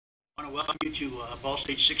I want to welcome you to Ball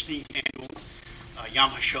State's 16th annual Yom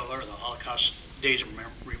HaShoah, or the Holocaust Days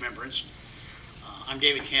of Remembrance. I'm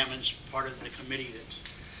David Kamens, part of the committee that's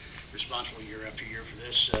responsible year after year for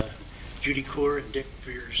this. Judy Coor and Dick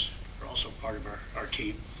Fears are also part of our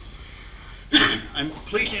team. I'm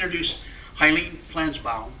pleased to introduce Hilene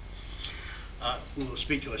Flanzbaum, who will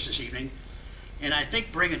speak to us this evening, and I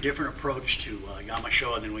think bring a different approach to Yom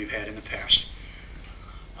HaShoah than we've had in the past.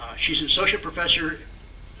 She's an associate professor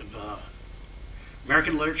of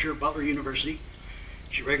American Literature at Butler University.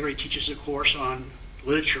 She regularly teaches a course on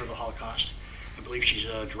literature of the Holocaust. I believe she's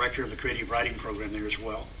a director of the creative writing program there as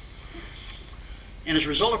well. And as a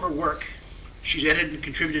result of her work, she's edited and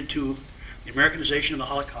contributed to The Americanization of the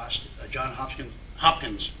Holocaust, a John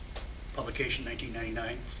Hopkins publication,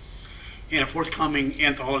 1999, and a forthcoming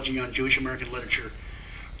anthology on Jewish American literature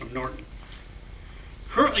from Norton.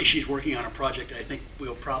 Currently, she's working on a project that I think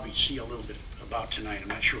we'll probably see a little bit about tonight, I'm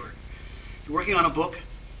not sure. She's working on a book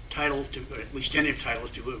titled, or at least tentative title,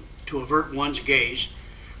 to avert one's gaze,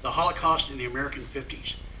 The Holocaust in the American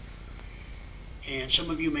 50s. And some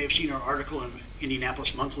of you may have seen our article in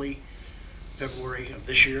Indianapolis Monthly, February of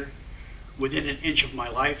this year. Within an Inch of My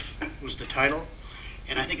Life was the title,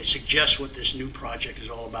 and I think it suggests what this new project is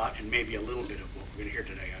all about, and maybe a little bit of what we're going to hear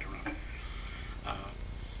today, I don't know.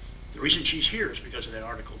 The reason she's here is because of that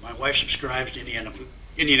article. My wife subscribes to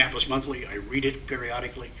Indianapolis Monthly. I read it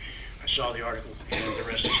periodically. I saw the article, and the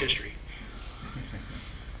rest is history.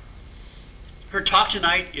 Her talk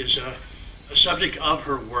tonight is a subject of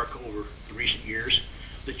her work over the recent years,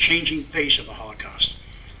 the changing face of the Holocaust.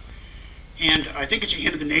 And I think it's a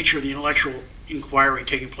hint of the nature of the intellectual inquiry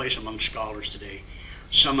taking place among scholars today.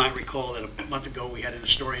 Some might recall that a month ago we had an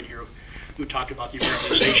historian here who talked about the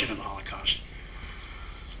Americanization of the Holocaust.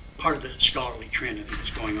 Part of the scholarly trend, I think,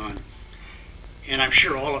 that's going on. And I'm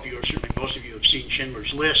sure all of you, or certainly most of you, have seen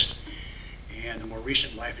Schindler's List and the more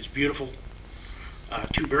recent Life is Beautiful,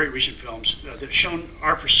 two very recent films that have shown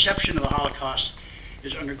our perception of the Holocaust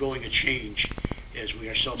is undergoing a change as we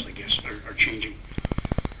ourselves, I guess, are changing.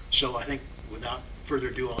 So I think without further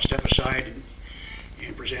ado, I'll step aside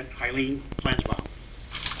and present Hilene Flanzbaum.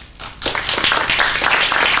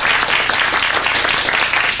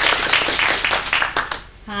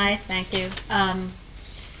 Hi, thank you.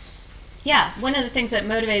 Yeah, one of the things that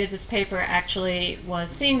motivated this paper actually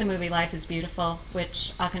was seeing the movie Life is Beautiful,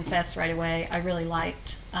 which I'll confess right away I really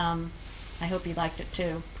liked. I hope you liked it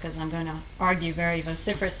too, because I'm going to argue very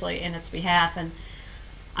vociferously in its behalf. And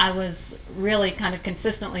I was really kind of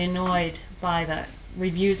consistently annoyed by the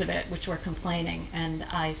reviews of it, which were complaining. And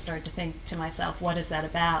I started to think to myself, what is that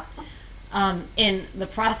about? In the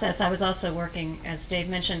process, I was also working, as Dave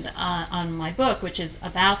mentioned, on my book, which is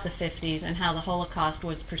about the 50s and how the Holocaust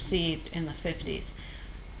was perceived in the 50s,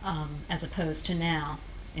 as opposed to now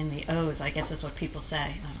in the O's, I guess is what people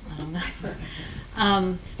say. I don't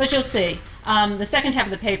know. But you'll see. The second half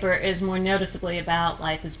of the paper is more noticeably about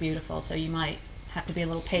Life is Beautiful, so you might have to be a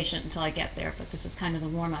little patient until I get there, but this is kind of the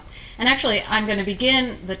warm-up. And actually, I'm going to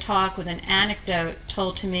begin the talk with an anecdote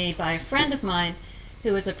told to me by a friend of mine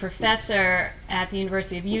who is a professor at the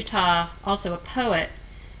University of Utah, also a poet.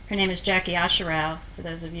 Her name is Jackie Asherow, for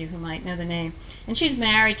those of you who might know the name. And she's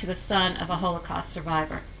married to the son of a Holocaust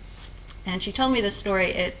survivor. And she told me this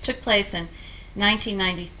story. It took place in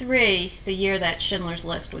 1993, the year that Schindler's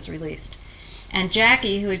List was released. And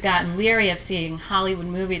Jackie, who had gotten leery of seeing Hollywood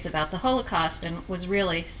movies about the Holocaust and was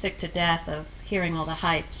really sick to death of hearing all the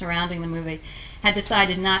hype surrounding the movie, had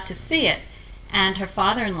decided not to see it. And her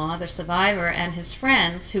father-in-law, the survivor, and his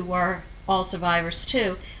friends, who were all survivors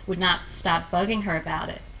too, would not stop bugging her about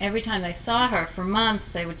it. Every time they saw her for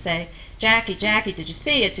months, they would say, Jackie, Jackie, did you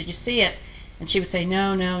see it? Did you see it? And she would say,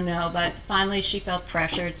 no, no, no. But finally she felt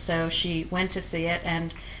pressured, so she went to see it.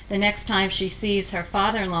 And the next time she sees her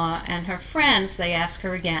father-in-law and her friends, they ask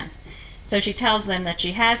her again. So she tells them that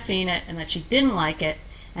she has seen it and that she didn't like it,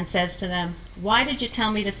 and says to them, why did you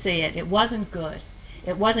tell me to see it? It wasn't good.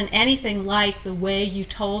 It wasn't anything like the way you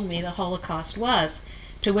told me the Holocaust was.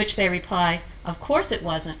 To which they reply, of course it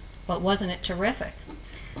wasn't, but wasn't it terrific?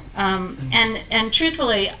 And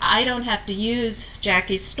truthfully, I don't have to use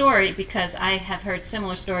Jackie's story because I have heard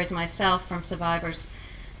similar stories myself from survivors.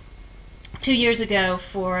 2 years ago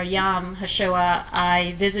for Yom HaShoah,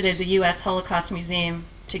 I visited the U.S. Holocaust Museum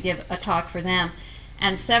to give a talk for them.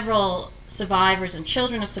 And several survivors and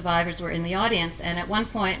children of survivors were in the audience. And at one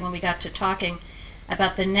point when we got to talking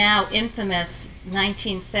about the now infamous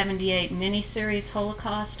 1978 miniseries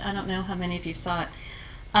Holocaust. I don't know how many of you saw it.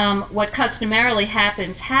 What customarily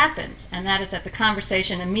happens, and that is that the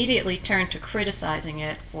conversation immediately turned to criticizing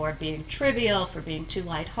it for being trivial, for being too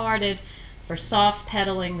lighthearted, for soft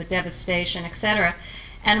pedaling the devastation, etc.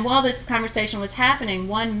 And while this conversation was happening,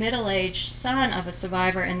 one middle-aged son of a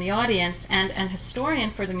survivor in the audience and an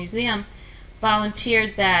historian for the museum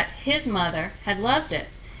volunteered that his mother had loved it.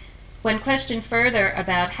 When questioned further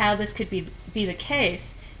about how this could be the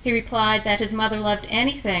case, he replied that his mother loved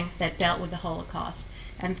anything that dealt with the Holocaust,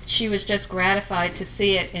 and she was just gratified to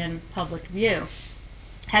see it in public view.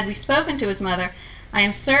 Had we spoken to his mother, I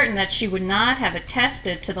am certain that she would not have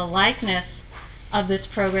attested to the likeness of this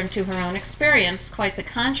program to her own experience. Quite the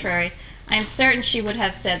contrary, I am certain she would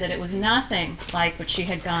have said that it was nothing like what she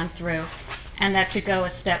had gone through, and that to go a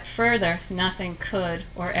step further, nothing could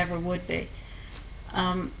or ever would be.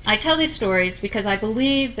 I tell these stories because I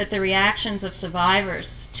believe that the reactions of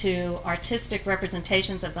survivors to artistic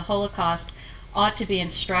representations of the Holocaust ought to be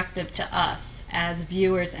instructive to us as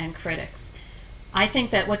viewers and critics. I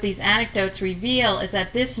think that what these anecdotes reveal is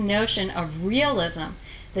that this notion of realism,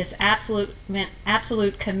 this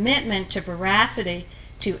absolute commitment to veracity,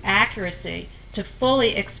 to accuracy, to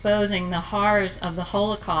fully exposing the horrors of the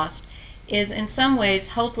Holocaust, is in some ways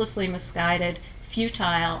hopelessly misguided,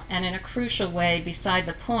 futile, and in a crucial way beside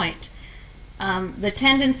the point. The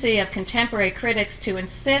tendency of contemporary critics to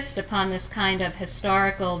insist upon this kind of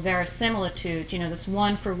historical verisimilitude, this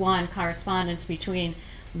one-for-one correspondence between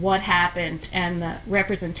what happened and the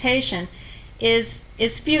representation, is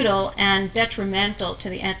futile and detrimental to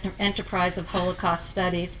the enterprise of Holocaust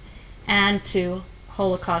studies and to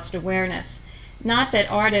Holocaust awareness. Not that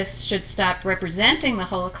artists should stop representing the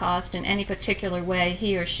Holocaust in any particular way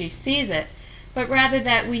he or she sees it, but rather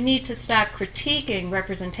that we need to stop critiquing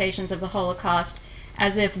representations of the Holocaust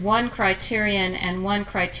as if one criterion and one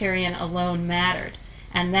criterion alone mattered,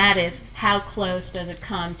 and that is, how close does it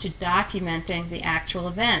come to documenting the actual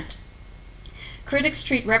event. Critics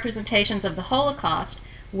treat representations of the Holocaust,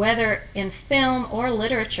 whether in film or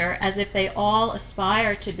literature, as if they all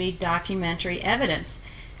aspire to be documentary evidence,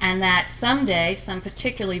 and that someday some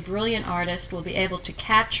particularly brilliant artist will be able to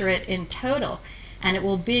capture it in total, and it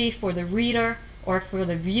will be for the reader or for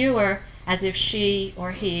the viewer as if she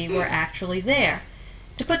or he were actually there.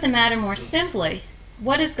 To put the matter more simply,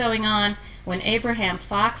 what is going on when Abraham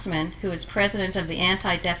Foxman, who is president of the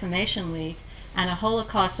Anti-Defamation League and a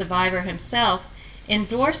Holocaust survivor himself,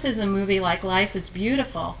 endorses a movie like Life is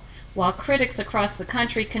Beautiful, while critics across the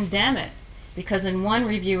country condemn it, because in one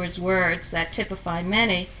reviewer's words that typify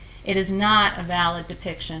many, it is not a valid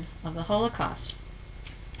depiction of the Holocaust.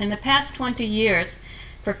 In the past 20 years,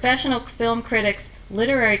 professional film critics,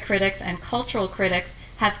 literary critics, and cultural critics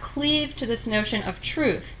have cleaved to this notion of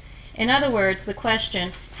truth. In other words, the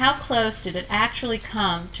question, how close did it actually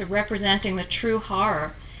come to representing the true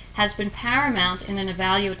horror, has been paramount in an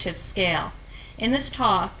evaluative scale. In this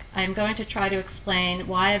talk, I am going to try to explain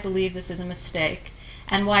why I believe this is a mistake,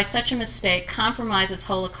 and why such a mistake compromises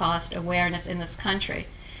Holocaust awareness in this country,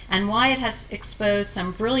 and why it has exposed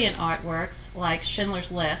some brilliant artworks, like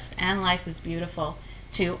Schindler's List and Life is Beautiful,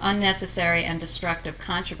 to unnecessary and destructive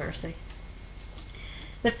controversy.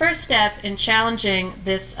 The first step in challenging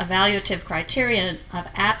this evaluative criterion of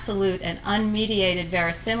absolute and unmediated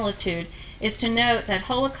verisimilitude is to note that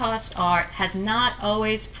Holocaust art has not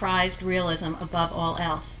always prized realism above all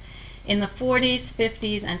else. In the 40s,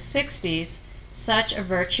 50s, and 60s, such a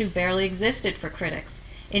virtue barely existed for critics.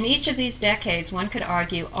 In each of these decades, one could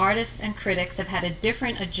argue artists and critics have had a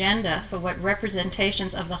different agenda for what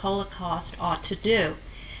representations of the Holocaust ought to do.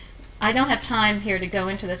 I don't have time here to go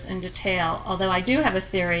into this in detail, although I do have a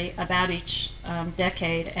theory about each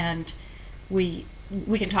decade, and we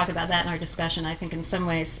can talk about that in our discussion. I think in some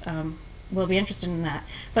ways we'll be interested in that.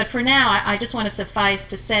 But for now, I just want to suffice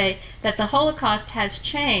to say that the Holocaust has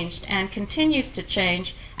changed and continues to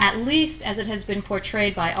change, at least as it has been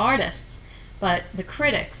portrayed by artists, but the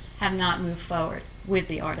critics have not moved forward with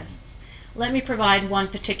the artists. Let me provide one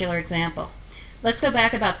particular example. Let's go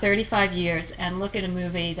back about 35 years and look at a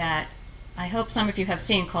movie that I hope some of you have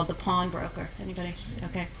seen called The Pawnbroker. Anybody?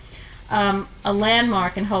 Okay. A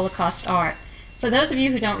landmark in Holocaust art. For those of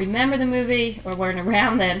you who don't remember the movie or weren't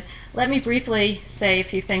around then, let me briefly say a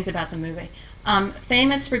few things about the movie.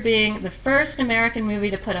 Famous for being the first American movie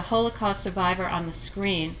to put a Holocaust survivor on the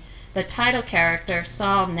screen, the title character,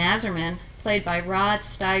 Saul Nazarman, played by Rod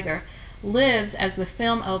Steiger, lives as the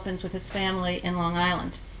film opens with his family in Long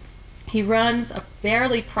Island. He runs a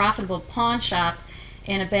barely profitable pawn shop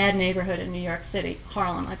in a bad neighborhood in New York City,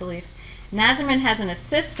 Harlem, I believe. Nazarman has an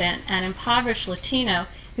assistant, an impoverished Latino,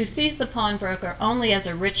 who sees the pawnbroker only as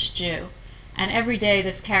a rich Jew, and every day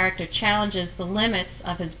this character challenges the limits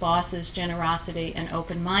of his boss's generosity and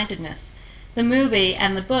open-mindedness. The movie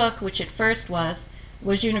and the book, which it first was,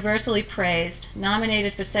 was universally praised,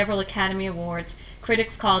 nominated for several Academy Awards.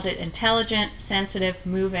 Critics called it intelligent, sensitive,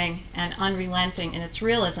 moving, and unrelenting in its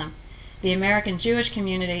realism. The American Jewish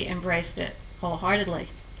community embraced it wholeheartedly.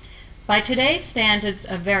 By today's standards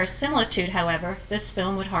of verisimilitude, however, this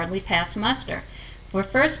film would hardly pass muster. For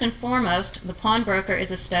first and foremost, The Pawnbroker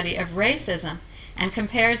is a study of racism and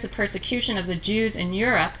compares the persecution of the Jews in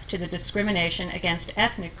Europe to the discrimination against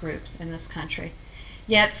ethnic groups in this country.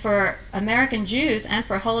 Yet for American Jews and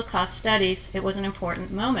for Holocaust studies, it was an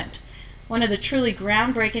important moment. One of the truly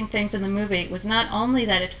groundbreaking things in the movie was not only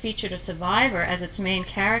that it featured a survivor as its main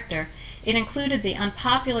character, it included the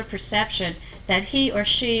unpopular perception that he or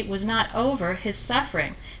she was not over his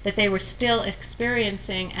suffering, that they were still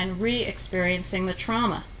experiencing and re-experiencing the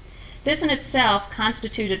trauma. This in itself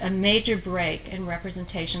constituted a major break in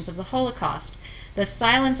representations of the Holocaust. The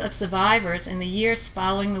silence of survivors in the years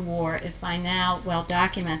following the war is by now well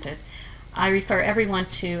documented. I refer everyone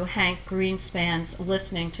to Hank Greenspan's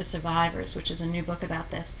Listening to Survivors, which is a new book about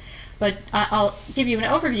this. But I'll give you an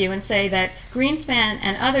overview and say that Greenspan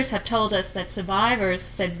and others have told us that survivors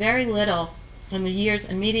said very little in the years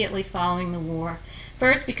immediately following the war.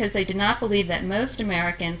 First, because they did not believe that most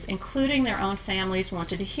Americans, including their own families,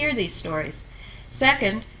 wanted to hear these stories.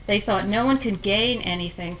 Second, they thought no one could gain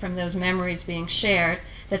anything from those memories being shared,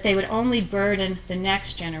 that they would only burden the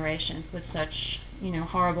next generation with such,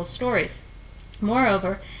 horrible stories.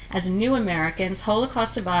 Moreover, as new Americans,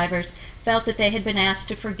 Holocaust survivors felt that they had been asked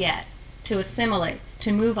to forget, to assimilate,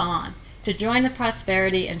 to move on, to join the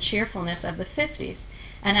prosperity and cheerfulness of the 50s.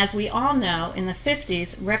 And as we all know, in the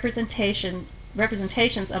 50s,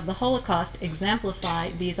 representations of the Holocaust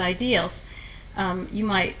exemplify these ideals. You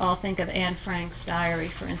might all think of Anne Frank's diary,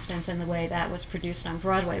 for instance, and the way that was produced on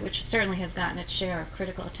Broadway, which certainly has gotten its share of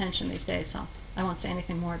critical attention these days, so I won't say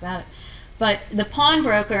anything more about it. But The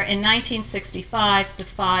Pawnbroker in 1965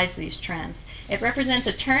 defies these trends. It represents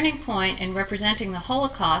a turning point in representing the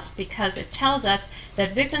Holocaust because it tells us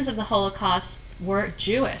that victims of the Holocaust were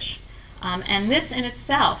Jewish. And this in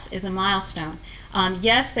itself is a milestone.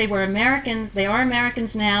 Yes, they are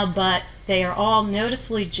Americans now, but they are all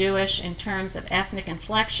noticeably Jewish in terms of ethnic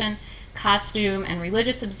inflection, costume, and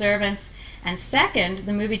religious observance. And second,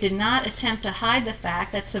 the movie did not attempt to hide the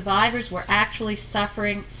fact that survivors were actually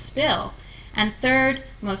suffering still. And third,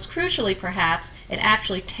 most crucially perhaps, it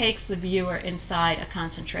actually takes the viewer inside a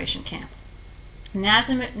concentration camp.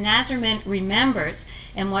 Nazarman remembers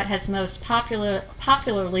in what has most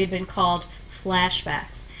popularly been called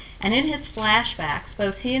flashbacks. And in his flashbacks,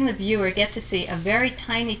 both he and the viewer get to see a very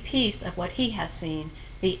tiny piece of what he has seen,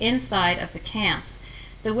 the inside of the camps.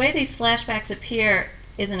 The way these flashbacks appear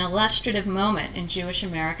is an illustrative moment in Jewish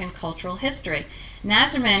American cultural history.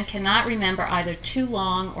 Nazarman cannot remember either too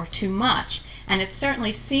long or too much, and it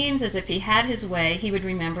certainly seems as if he had his way, he would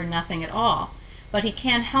remember nothing at all. But he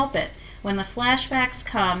can't help it. When the flashbacks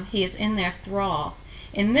come, he is in their thrall.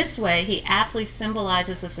 In this way, he aptly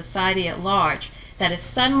symbolizes the society at large that is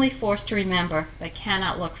suddenly forced to remember but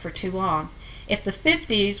cannot look for too long. If the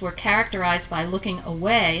 50s were characterized by looking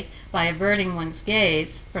away, by averting one's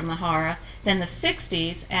gaze from the horror, then the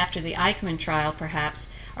 60s, after the Eichmann trial perhaps,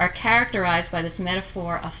 are characterized by this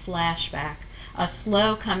metaphor of flashback, a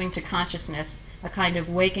slow coming to consciousness, a kind of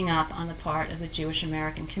waking up on the part of the Jewish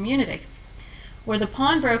American community. Were The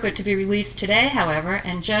Pawnbroker to be released today, however,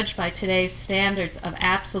 and judged by today's standards of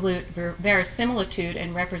absolute verisimilitude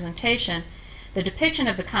and representation, the depiction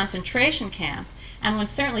of the concentration camp, and one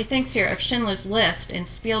certainly thinks here of Schindler's List in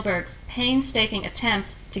Spielberg's painstaking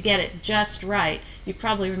attempts to get it just right. You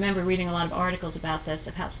probably remember reading a lot of articles about this,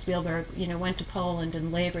 of how Spielberg, went to Poland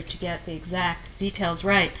and labored to get the exact details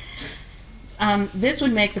right. This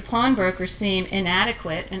would make The Pawnbroker seem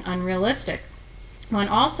inadequate and unrealistic. One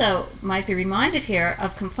also might be reminded here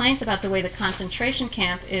of complaints about the way the concentration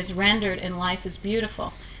camp is rendered in Life is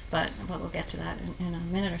Beautiful, but we'll get to that in a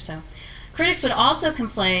minute or so. Critics would also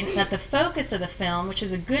complain that the focus of the film, which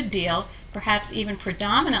is a good deal, perhaps even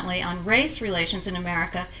predominantly on race relations in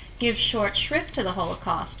America, gives short shrift to the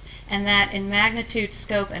Holocaust, and that in magnitude,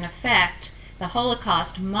 scope, and effect, the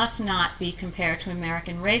Holocaust must not be compared to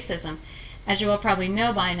American racism. As you all probably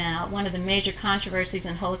know by now, one of the major controversies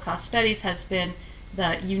in Holocaust studies has been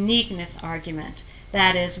the uniqueness argument.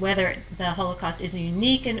 That is, whether the Holocaust is a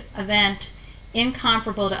unique event,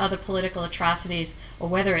 incomparable to other political atrocities, or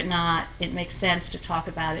whether or not it makes sense to talk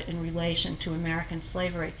about it in relation to American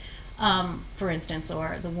slavery, for instance,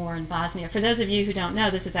 or the war in Bosnia. For those of you who don't know,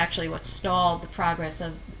 this is actually what stalled the progress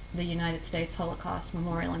of the United States Holocaust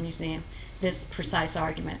Memorial and Museum, this precise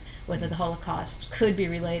argument, whether the Holocaust could be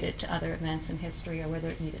related to other events in history or whether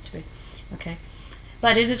it needed to be. Okay.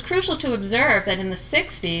 But it is crucial to observe that in the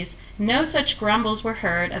 60s, no such grumbles were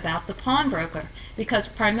heard about the pawnbroker, because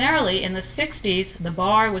primarily in the 60s, the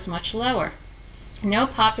bar was much lower. No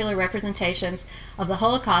popular representations of the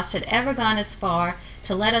Holocaust had ever gone as far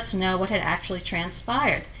to let us know what had actually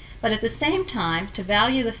transpired. But at the same time, to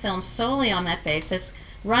value the film solely on that basis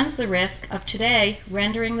runs the risk of today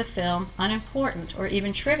rendering the film unimportant or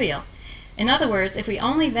even trivial. In other words, if we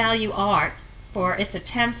only value art for its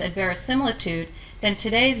attempts at verisimilitude, then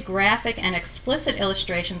today's graphic and explicit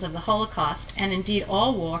illustrations of the Holocaust, and indeed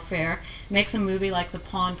all warfare, makes a movie like The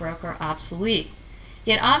Pawnbroker obsolete.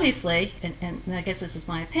 Yet obviously, and I guess this is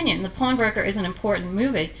my opinion, The Pawnbroker is an important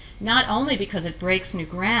movie, not only because it breaks new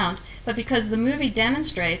ground, but because the movie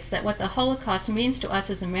demonstrates that what the Holocaust means to us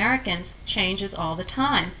as Americans changes all the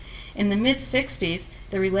time. In the mid-60s,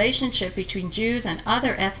 the relationship between Jews and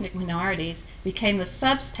other ethnic minorities became the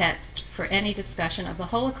subtext for any discussion of the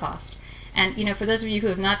Holocaust. And, you know, for those of you who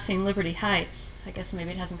have not seen Liberty Heights, I guess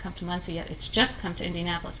maybe it hasn't come to Muncie yet, it's just come to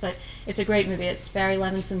Indianapolis, but it's a great movie. It's Barry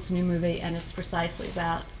Levinson's new movie, and it's precisely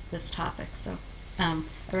about this topic, so I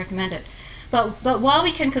recommend it. But while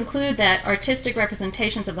we can conclude that artistic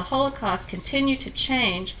representations of the Holocaust continue to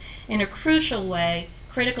change, in a crucial way,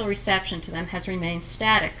 critical reception to them has remained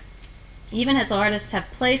static. Even as artists have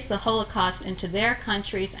placed the Holocaust into their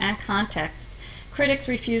countries and contexts, critics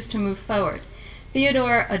refuse to move forward.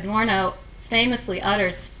 Theodor Adorno famously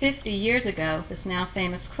utters 50 years ago this now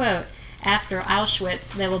famous quote, "After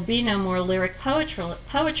Auschwitz, there will be no more lyric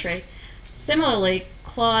poetry." Similarly,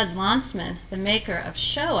 Claude Lanzmann, the maker of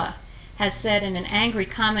Shoah, has said in an angry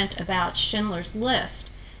comment about Schindler's List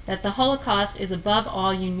that the Holocaust is above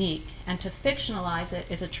all unique, and to fictionalize it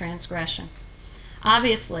is a transgression.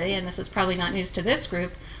 Obviously, and this is probably not news to this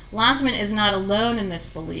group, Lanzmann is not alone in this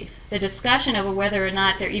belief. The discussion over whether or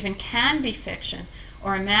not there even can be fiction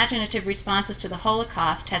or imaginative responses to the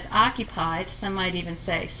Holocaust has occupied, some might even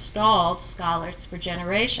say stalled, scholars for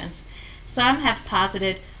generations. Some have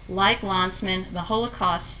posited, like Lanzmann, the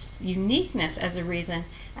Holocaust's uniqueness as a reason,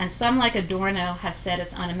 and some, like Adorno, have said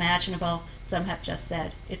it's unimaginable. Some have just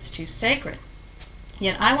said it's too sacred.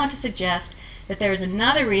 Yet I want to suggest that there is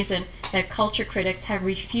another reason that culture critics have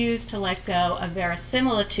refused to let go of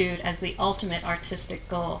verisimilitude as the ultimate artistic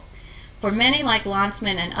goal. For many, like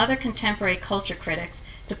Lanzmann and other contemporary culture critics,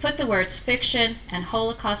 to put the words fiction and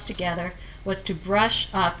Holocaust together was to brush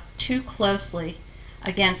up too closely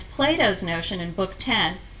against Plato's notion in Book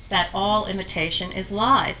 10 that all imitation is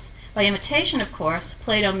lies. By imitation, of course,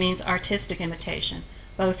 Plato means artistic imitation,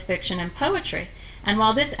 both fiction and poetry. And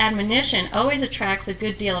while this admonition always attracts a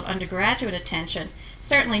good deal of undergraduate attention,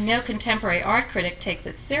 certainly no contemporary art critic takes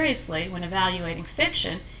it seriously when evaluating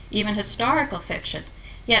fiction, even historical fiction.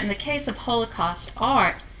 Yet in the case of Holocaust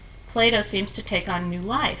art, Plato seems to take on new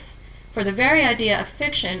life, for the very idea of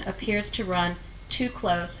fiction appears to run too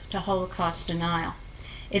close to Holocaust denial.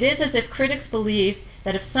 It is as if critics believe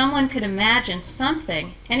that if someone could imagine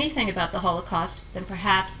something, anything about the Holocaust, then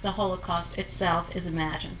perhaps the Holocaust itself is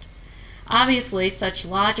imagined. Obviously, such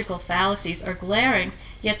logical fallacies are glaring,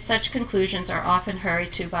 yet such conclusions are often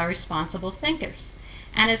hurried to by responsible thinkers.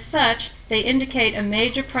 And as such, they indicate a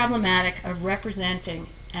major problematic of representing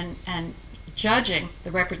and judging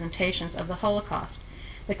the representations of the Holocaust.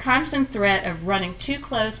 The constant threat of running too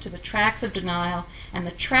close to the tracks of denial and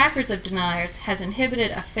the trackers of deniers has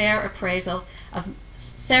inhibited a fair appraisal of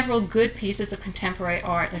several good pieces of contemporary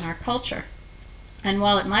art in our culture. And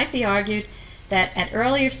while it might be argued that at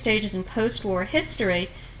earlier stages in post-war history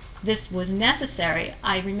this was necessary,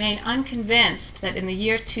 I remain unconvinced that in the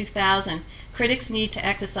year 2000 critics need to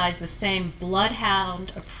exercise the same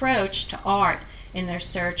bloodhound approach to art in their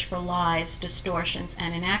search for lies, distortions,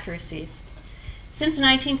 and inaccuracies. Since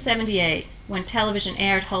 1978, when television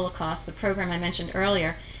aired Holocaust, the program I mentioned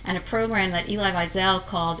earlier, and a program that Elie Wiesel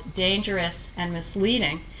called dangerous and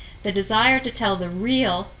misleading, the desire to tell the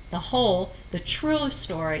real, the whole, the true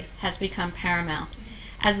story has become paramount.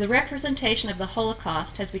 As the representation of the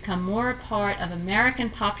Holocaust has become more a part of American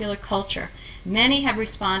popular culture, many have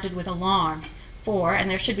responded with alarm. For, and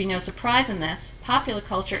there should be no surprise in this, popular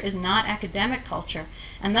culture is not academic culture,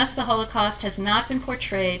 and thus the Holocaust has not been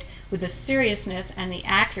portrayed with the seriousness and the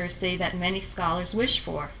accuracy that many scholars wish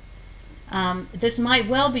for. This might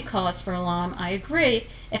well be cause for alarm, I agree,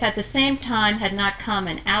 if at the same time had not come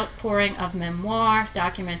an outpouring of memoir,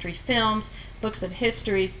 documentary films, books of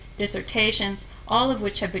histories, dissertations, all of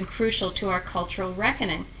which have been crucial to our cultural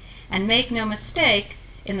reckoning. And make no mistake,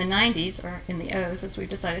 in the 90s, or in the O's as we've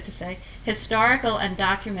decided to say, historical and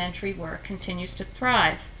documentary work continues to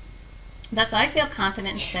thrive. Thus I feel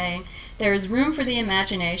confident in saying there is room for the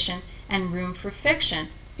imagination and room for fiction,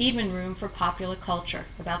 even room for popular culture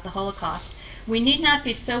about the Holocaust. We need not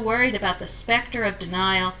be so worried about the specter of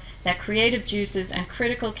denial that creative juices and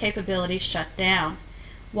critical capabilities shut down.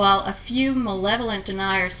 While a few malevolent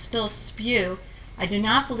deniers still spew, I do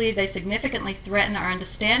not believe they significantly threaten our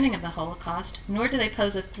understanding of the Holocaust, nor do they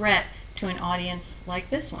pose a threat to an audience like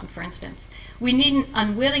this one, for instance. We needn't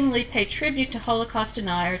unwittingly pay tribute to Holocaust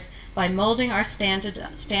deniers by molding our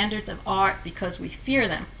standards of art because we fear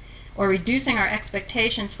them, or reducing our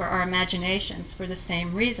expectations for our imaginations for the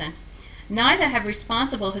same reason. Neither have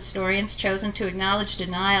responsible historians chosen to acknowledge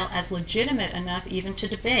denial as legitimate enough even to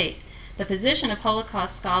debate. The position of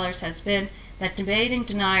Holocaust scholars has been that debating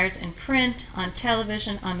deniers in print, on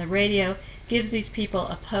television, on the radio, gives these people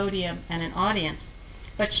a podium and an audience.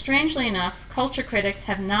 But strangely enough, culture critics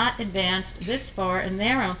have not advanced this far in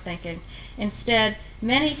their own thinking. Instead,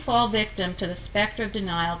 many fall victim to the specter of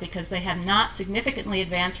denial because they have not significantly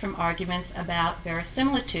advanced from arguments about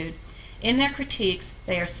verisimilitude. In their critiques,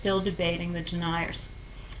 they are still debating the deniers.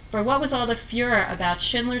 For what was all the furor about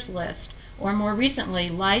Schindler's List, or more recently,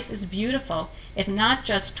 Life is Beautiful, if not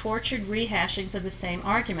just tortured rehashings of the same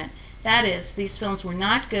argument? That is, these films were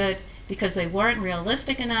not good because they weren't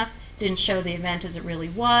realistic enough, didn't show the event as it really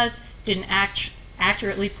was, didn't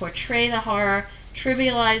accurately portray the horror,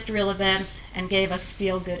 trivialized real events, and gave us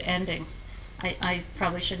feel-good endings. I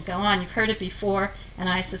probably shouldn't go on. You've heard it before, and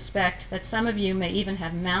I suspect that some of you may even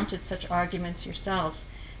have mounted such arguments yourselves.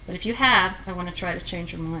 But if you have, I want to try to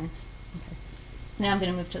change your mind. Okay. Now I'm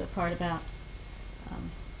going to move to the part about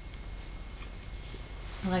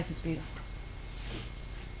Life is Beautiful.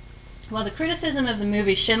 While the criticism of the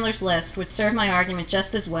movie Schindler's List would serve my argument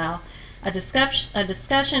just as well, a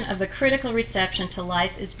discussion of the critical reception to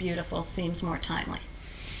Life is Beautiful seems more timely.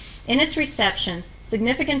 In its reception,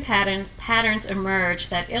 significant patterns emerge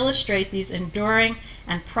that illustrate these enduring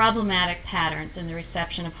and problematic patterns in the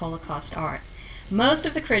reception of Holocaust art. Most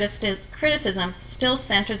of the criticism still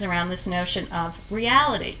centers around this notion of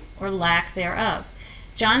reality, or lack thereof.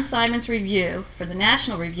 John Simon's review for the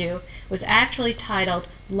National Review was actually titled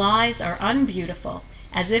 "Lies Are Unbeautiful,"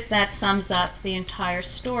 as if that sums up the entire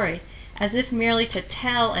story, as if merely to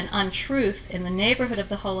tell an untruth in the neighborhood of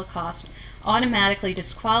the Holocaust automatically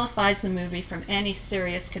disqualifies the movie from any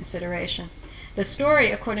serious consideration. The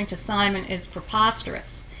story, according to Simon, is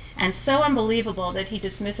preposterous, and so unbelievable that he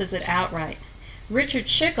dismisses it outright. Richard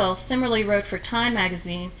Schickel similarly wrote for Time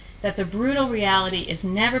magazine that the brutal reality is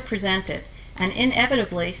never presented, and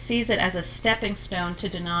inevitably sees it as a stepping stone to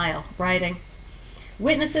denial, writing,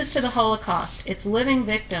 "Witnesses to the Holocaust, its living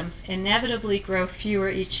victims, inevitably grow fewer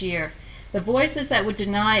each year. The voices that would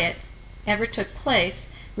deny it ever took place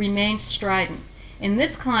remain strident. In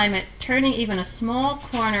this climate, turning even a small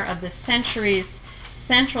corner of the century's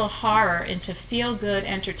central horror into feel-good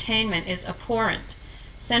entertainment is abhorrent.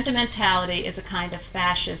 Sentimentality is a kind of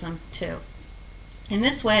fascism, too." In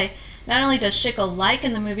this way, not only does Schickel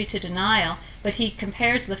liken the movie to denial, but he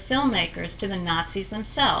compares the filmmakers to the Nazis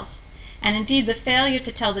themselves. And indeed, the failure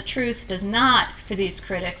to tell the truth does not, for these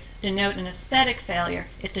critics, denote an aesthetic failure.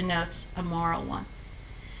 It denotes a moral one.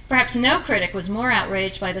 Perhaps no critic was more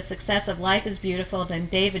outraged by the success of Life is Beautiful than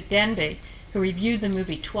David Denby, who reviewed the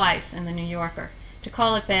movie twice in The New Yorker. To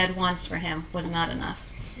call it bad once for him was not enough.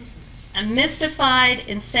 Mystified,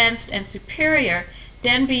 incensed, and superior,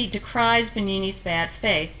 Denby decries Benini's bad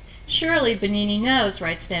faith. "Surely Benini knows,"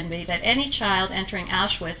 writes Denby, "that any child entering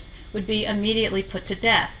Auschwitz would be immediately put to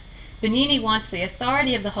death. Benini wants the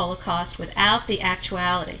authority of the Holocaust without the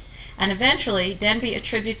actuality." And eventually, Denby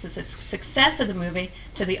attributes the success of the movie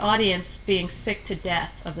to the audience being sick to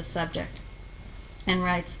death of the subject, and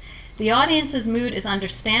writes, "The audience's mood is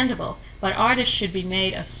understandable, but artists should be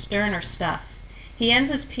made of sterner stuff." He ends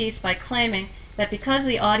his piece by claiming that because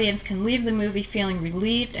the audience can leave the movie feeling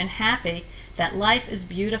relieved and happy, that Life is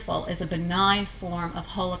Beautiful is a benign form of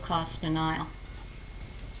Holocaust denial.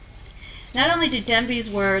 Not only do Denby's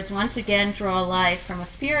words once again draw life from a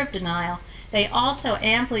fear of denial, they also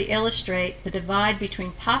amply illustrate the divide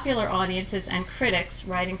between popular audiences and critics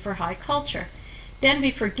writing for high culture.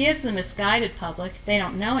 Denby forgives the misguided public. They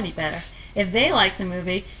don't know any better. If they like the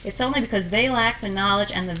movie, it's only because they lack the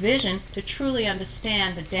knowledge and the vision to truly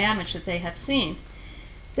understand the damage that they have seen.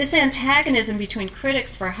 This antagonism between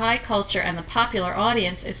critics for high culture and the popular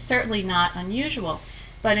audience is certainly not unusual,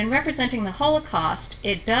 but in representing the Holocaust,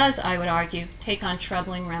 it does, I would argue, take on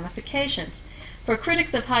troubling ramifications. For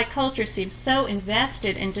critics of high culture seem so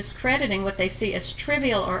invested in discrediting what they see as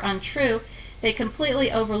trivial or untrue, they completely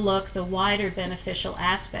overlook the wider beneficial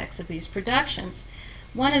aspects of these productions.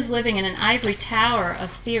 One is living in an ivory tower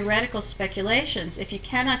of theoretical speculations if you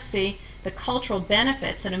cannot see the cultural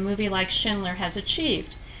benefits that a movie like Schindler has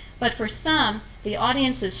achieved. But for some, the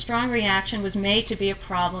audience's strong reaction was made to be a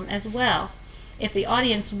problem as well. If the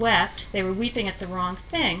audience wept, they were weeping at the wrong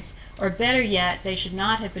things, or better yet, they should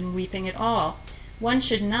not have been weeping at all. One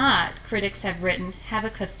should not, critics have written, have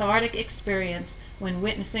a cathartic experience when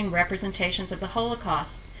witnessing representations of the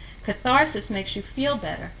Holocaust. Catharsis makes you feel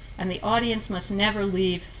better, and the audience must never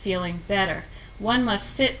leave feeling better. One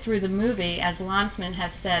must sit through the movie, as Lanzmann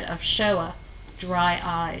has said of Shoah,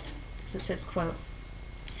 dry-eyed. This is his quote.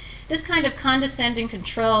 This kind of condescending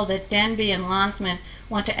control that Denby and Lanzmann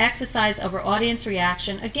want to exercise over audience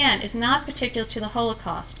reaction, again, is not particular to the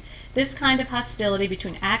Holocaust. This kind of hostility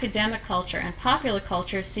between academic culture and popular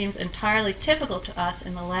culture seems entirely typical to us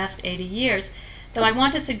in the last 80 years, though I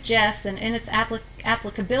want to suggest that in its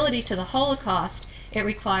applicability to the Holocaust, it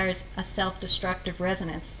requires a self-destructive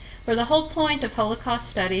resonance. For the whole point of Holocaust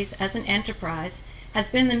studies as an enterprise has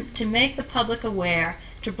been to make the public aware,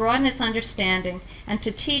 to broaden its understanding, and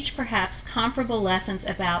to teach perhaps comparable lessons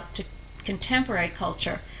about contemporary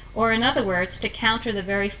culture, or in other words, to counter the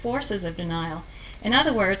very forces of denial. In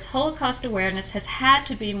other words, Holocaust awareness has had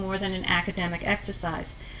to be more than an academic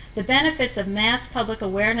exercise. The benefits of mass public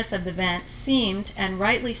awareness of the event seemed, and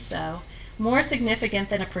rightly so, more significant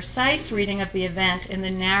than a precise reading of the event in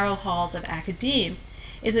the narrow halls of academe.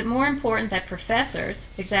 Is it more important that professors,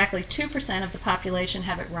 exactly 2% of the population,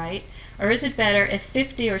 have it right, or is it better if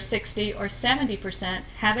 50 or 60 or 70%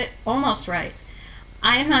 have it almost right?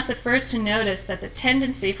 I am not the first to notice that the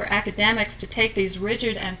tendency for academics to take these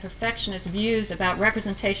rigid and perfectionist views about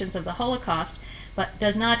representations of the Holocaust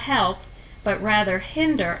does not help, but rather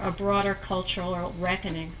hinder a broader cultural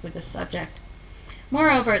reckoning with the subject.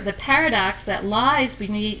 Moreover, the paradox that lies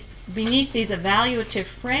beneath these evaluative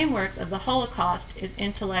frameworks of the Holocaust is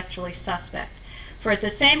intellectually suspect. For at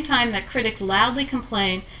the same time that critics loudly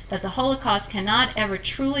complain that the Holocaust cannot ever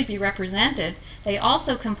truly be represented, they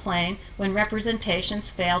also complain when representations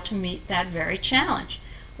fail to meet that very challenge.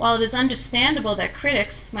 While it is understandable that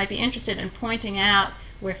critics might be interested in pointing out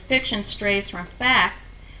where fiction strays from fact,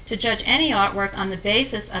 to judge any artwork on the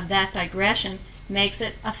basis of that digression makes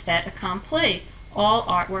it a fait accompli. All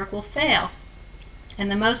artwork will fail.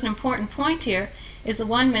 And the most important point here is the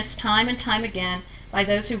one missed time and time again by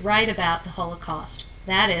those who write about the Holocaust.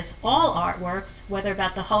 That is, all artworks, whether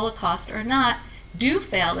about the Holocaust or not, do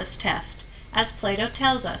fail this test. As Plato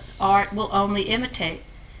tells us, art will only imitate.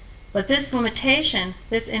 But this limitation,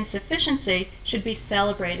 this insufficiency, should be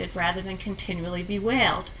celebrated rather than continually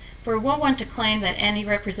bewailed. For were one to claim that any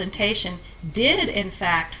representation did in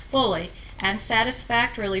fact fully and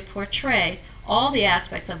satisfactorily portray all the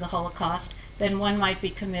aspects of the Holocaust, then one might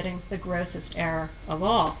be committing the grossest error of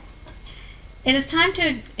all. It is time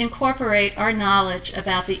to incorporate our knowledge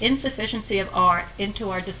about the insufficiency of art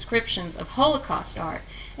into our descriptions of Holocaust art.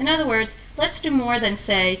 In other words, let's do more than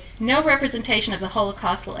say, no representation of the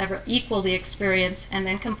Holocaust will ever equal the experience, and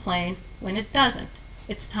then complain when it doesn't.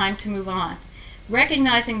 It's time to move on.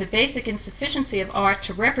 Recognizing the basic insufficiency of art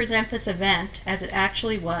to represent this event as it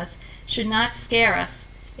actually was should not scare us.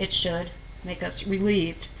 It should make us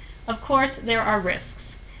relieved. Of course, there are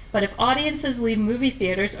risks. But if audiences leave movie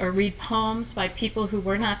theaters or read poems by people who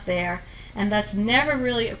were not there, and thus never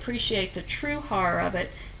really appreciate the true horror of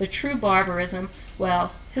it, the true barbarism,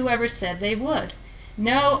 well, whoever said they would?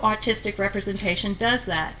 No artistic representation does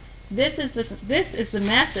that. This is the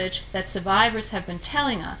message that survivors have been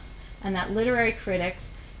telling us, and that literary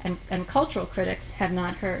critics and cultural critics have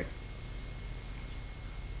not heard.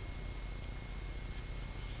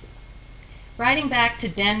 Writing back to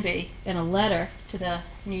Denby in a letter to the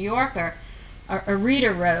New Yorker, a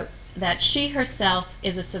reader wrote that she herself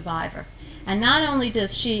is a survivor. And not only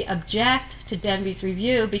does she object to Denby's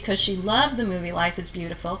review because she loved the movie Life is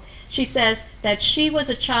Beautiful, she says that she was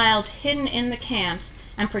a child hidden in the camps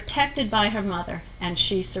and protected by her mother, and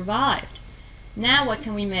she survived. Now what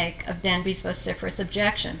can we make of Denby's vociferous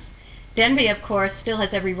objections? Denby, of course, still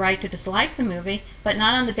has every right to dislike the movie, but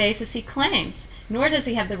not on the basis he claims. Nor does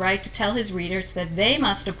he have the right to tell his readers that they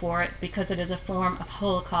must abhor it because it is a form of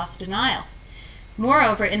Holocaust denial.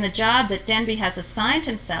 Moreover, in the job that Denby has assigned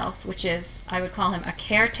himself, which is, I would call him a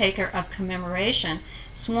caretaker of commemoration,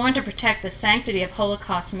 sworn to protect the sanctity of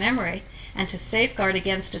Holocaust memory and to safeguard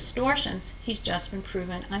against distortions, he's just been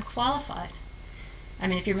proven unqualified. I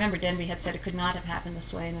mean, if you remember, Denby had said it could not have happened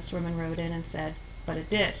this way, and this woman wrote in and said, but it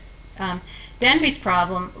did. Denby's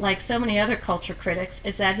problem, like so many other culture critics,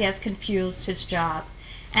 is that he has confused his job.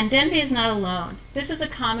 And Denby is not alone. This is a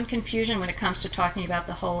common confusion when it comes to talking about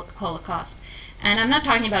the Holocaust. And I'm not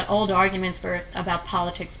talking about old arguments about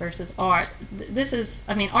politics versus art.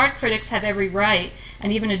 Art critics have every right,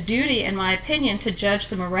 and even a duty, in my opinion, to judge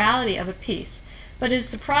the morality of a piece. but it is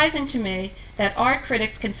surprising to me that art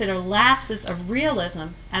critics consider lapses of realism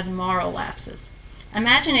as moral lapses.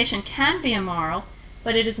 Imagination can be immoral,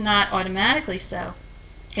 but it is not automatically so.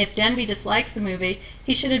 If Denby dislikes the movie,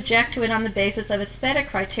 he should object to it on the basis of aesthetic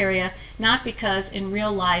criteria, not because in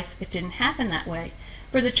real life it didn't happen that way.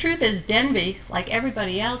 For the truth is, Denby, like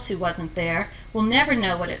everybody else who wasn't there, will never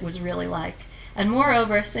know what it was really like. And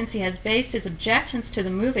moreover, since he has based his objections to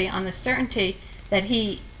the movie on the certainty that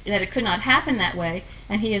it could not happen that way,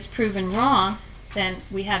 and he is proven wrong, then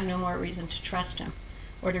we have no more reason to trust him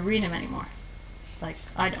or to read him anymore. Like,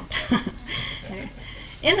 I don't. Anyway.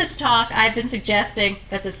 In this talk, I've been suggesting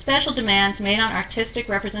that the special demands made on artistic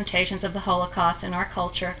representations of the Holocaust in our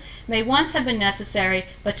culture may once have been necessary,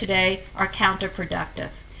 but today are counterproductive.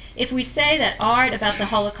 If we say that art about the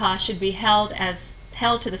Holocaust should be held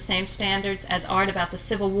to the same standards as art about the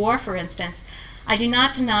Civil War, for instance, I do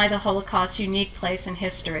not deny the Holocaust's unique place in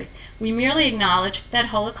history. We merely acknowledge that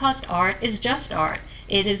Holocaust art is just art.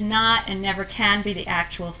 It is not and never can be the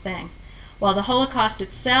actual thing. While the Holocaust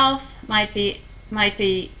itself might be,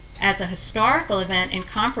 as a historical event,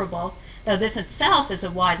 incomparable, though this itself is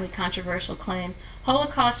a widely controversial claim,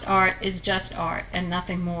 Holocaust art is just art and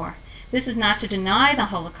nothing more. This is not to deny the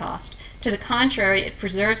Holocaust. To the contrary, it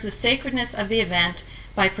preserves the sacredness of the event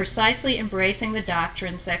by precisely embracing the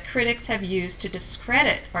doctrines that critics have used to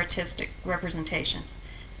discredit artistic representations.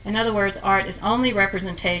 In other words, art is only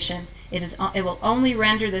representation. It will only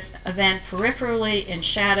render this event peripherally, in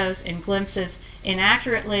shadows, in glimpses,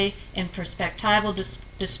 inaccurately, in perspectival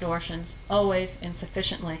distortions, always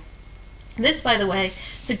insufficiently. This, by the way,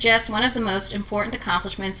 suggests one of the most important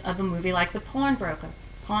accomplishments of a movie like The Pawnbroker.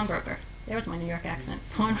 There was my New York accent.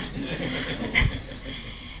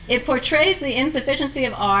 It portrays the insufficiency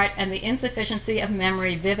of art and the insufficiency of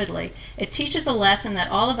memory vividly. It teaches a lesson that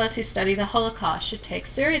all of us who study the Holocaust should take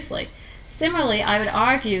seriously. Similarly, I would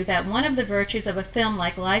argue that one of the virtues of a film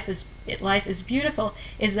like Life is Beautiful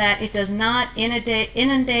is that it does not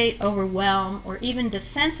inundate, overwhelm, or even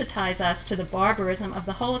desensitize us to the barbarism of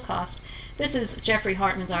the Holocaust. This is Jeffrey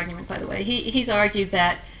Hartman's argument, by the way. He's argued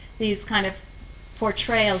that these kind of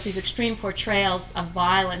portrayals, these extreme portrayals of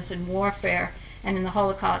violence and warfare and in the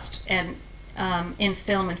Holocaust and in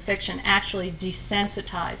film and fiction actually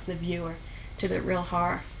desensitize the viewer to the real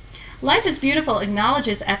horror. Life is Beautiful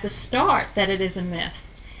acknowledges at the start that it is a myth,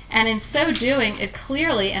 and in so doing, it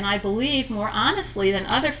clearly, and I believe more honestly than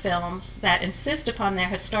other films that insist upon their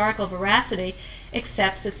historical veracity,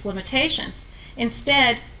 accepts its limitations.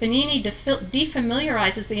 Instead, Benigni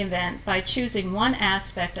defamiliarizes the event by choosing one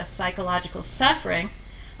aspect of psychological suffering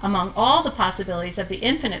among all the possibilities of the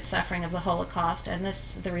infinite suffering of the Holocaust, and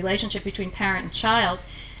the relationship between parent and child,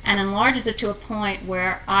 and enlarges it to a point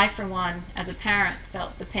where I, for one, as a parent,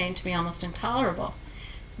 felt the pain to be almost intolerable.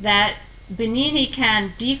 That Benigni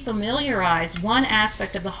can defamiliarize one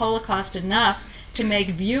aspect of the Holocaust enough to make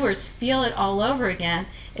viewers feel it all over again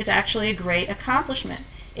is actually a great accomplishment.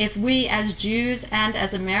 If we, as Jews and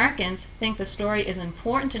as Americans, think the story is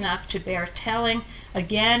important enough to bear telling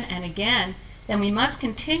again and again, then we must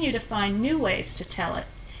continue to find new ways to tell it.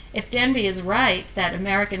 If Denby is right that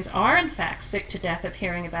Americans are in fact sick to death of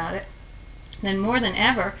hearing about it, then more than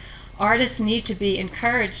ever, artists need to be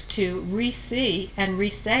encouraged to re-see and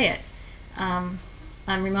re-say it. I'm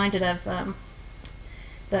reminded of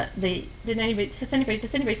does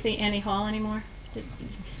anybody see Annie Hall anymore? Do you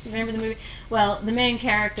remember the movie? Well, the main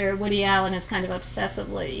character, Woody Allen, is kind of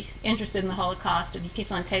obsessively interested in the Holocaust, and he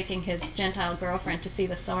keeps on taking his Gentile girlfriend to see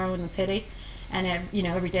the sorrow and the pity. And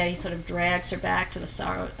every day he sort of drags her back to the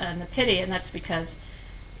sorrow and the pity, and that's because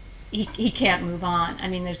he can't move on. I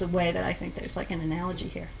mean, there's a way that I think there's like an analogy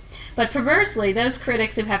here. But perversely, those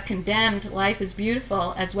critics who have condemned Life is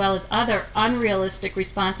Beautiful, as well as other unrealistic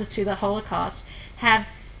responses to the Holocaust, have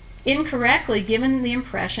incorrectly given the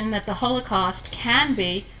impression that the Holocaust can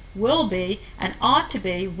be, will be, and ought to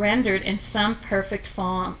be rendered in some perfect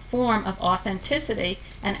form of authenticity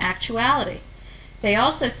and actuality. They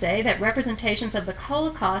also say that representations of the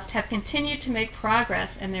Holocaust have continued to make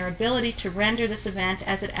progress in their ability to render this event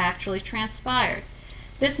as it actually transpired.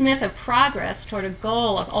 This myth of progress toward a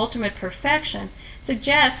goal of ultimate perfection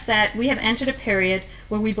suggests that we have entered a period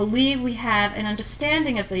where we believe we have an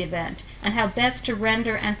understanding of the event and how best to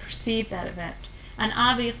render and perceive that event. And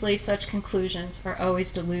obviously such conclusions are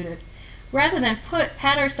always diluted. Rather than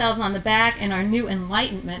pat ourselves on the back in our new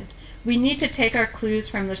enlightenment, we need to take our clues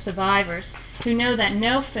from the survivors who know that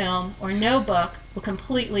no film or no book will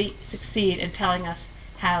completely succeed in telling us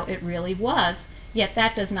how it really was, yet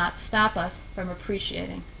that does not stop us from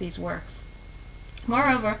appreciating these works.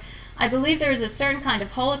 Moreover, I believe there is a certain kind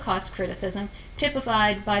of Holocaust criticism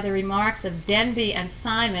typified by the remarks of Denby and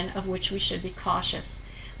Simon of which we should be cautious.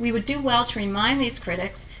 We would do well to remind these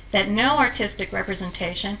critics that no artistic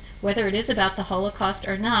representation, whether it is about the Holocaust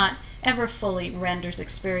or not, ever fully renders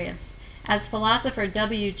experience. As philosopher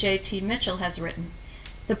W.J.T. Mitchell has written,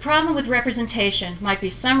 the problem with representation might be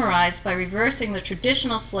summarized by reversing the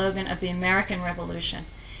traditional slogan of the American Revolution.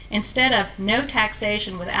 Instead of no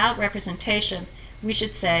taxation without representation, we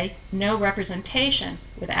should say no representation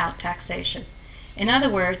without taxation. In other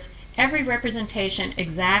words, every representation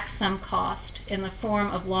exacts some cost in the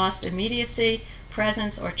form of lost immediacy,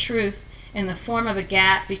 presence, or truth, in the form of a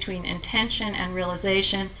gap between intention and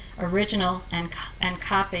realization, original and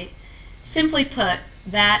copy. Simply put,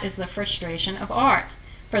 that is the frustration of art.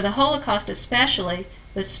 For the Holocaust especially,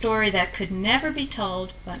 the story that could never be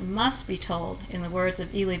told but must be told, in the words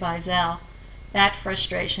of Elie Wiesel, that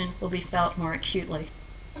frustration will be felt more acutely.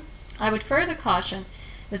 I would further caution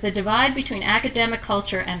that the divide between academic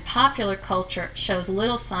culture and popular culture shows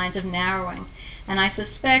little signs of narrowing, and I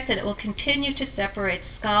suspect that it will continue to separate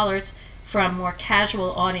scholars from more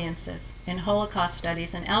casual audiences in Holocaust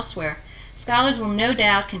studies and elsewhere. Scholars will no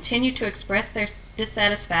doubt continue to express their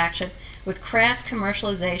dissatisfaction with crass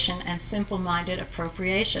commercialization and simple-minded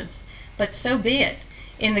appropriations. But so be it.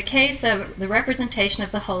 In the case of the representation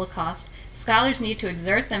of the Holocaust, scholars need to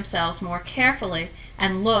exert themselves more carefully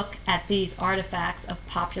and look at these artifacts of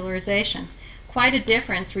popularization. Quite a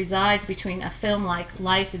difference resides between a film like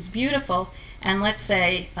Life is Beautiful and, let's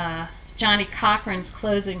say, Johnny Cochran's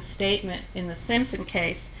closing statement in the Simpson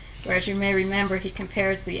case, where, as you may remember, he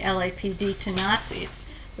compares the LAPD to Nazis,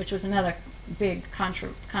 which was another big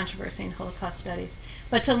controversy in Holocaust studies.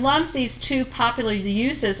 But to lump these two popular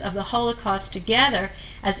uses of the Holocaust together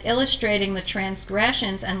as illustrating the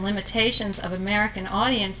transgressions and limitations of American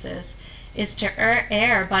audiences is to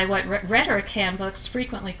err by what rhetoric handbooks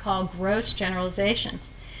frequently call gross generalizations.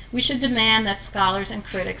 We should demand that scholars and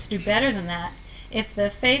critics do better than that. If the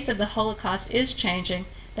face of the Holocaust is changing,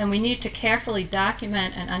 then we need to carefully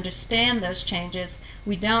document and understand those changes.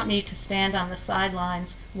 We don't need to stand on the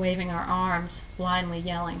sidelines waving our arms, blindly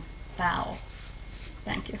yelling, foul.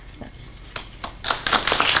 Thank you.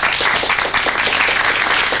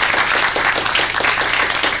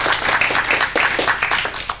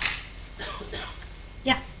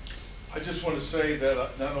 Yeah. I just want to say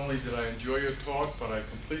that not only did I enjoy your talk, but I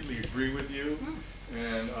completely agree with you.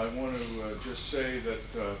 And I want to just say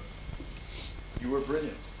that you were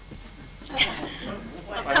brilliant.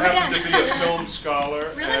 I happen to be a film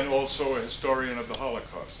scholar and also a historian of the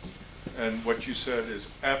Holocaust. And what you said is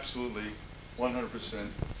absolutely 100%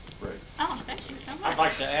 great. Oh, thank you so much. I'd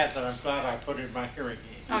like to add that I'm glad I put in my hearing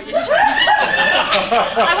aid. Oh, you sure?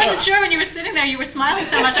 I wasn't sure when you were sitting there, you were smiling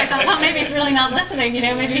so much, I thought, well, maybe he's really not listening,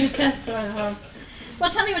 maybe he's just sort of... Well,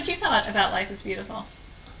 tell me what you thought about Life is Beautiful.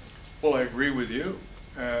 Well, I agree with you.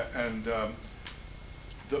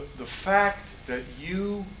 The fact that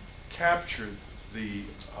you captured the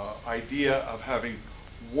idea of having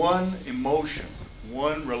one emotion,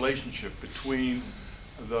 one relationship between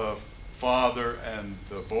the father and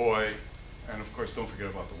the boy, and of course don't forget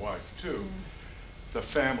about the wife too, the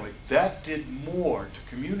family, that did more to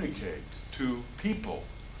communicate to people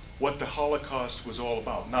what the Holocaust was all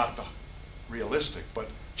about. Not the realistic, but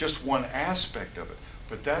just one aspect of it.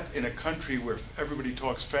 But that, in a country where everybody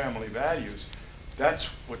talks family values, that's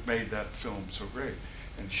what made that film so great.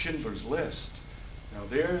 And Schindler's List, now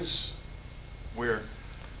there's where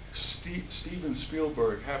Steven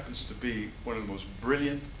Spielberg happens to be one of the most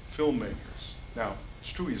brilliant filmmakers. Now,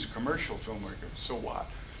 it's true he's a commercial filmmaker, so what?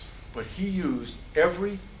 But he used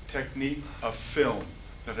every technique of film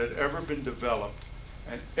that had ever been developed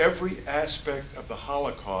and every aspect of the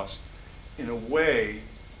Holocaust in a way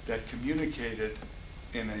that communicated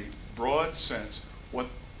in a broad sense what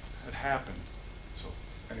had happened. So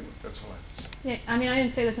anyway, that's all I have to say. Yeah, I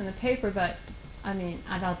didn't say this in the paper, but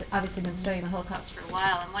I've obviously been studying the Holocaust for a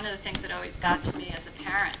while, and one of the things that always got to me as a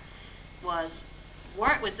parent was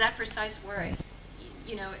that precise worry.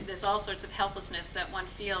 There's all sorts of helplessness that one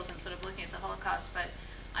feels in sort of looking at the Holocaust, but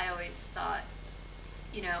I always thought,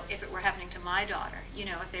 if it were happening to my daughter,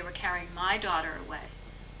 if they were carrying my daughter away,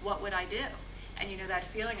 what would I do? And that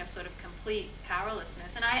feeling of sort of complete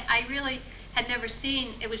powerlessness. And I really had never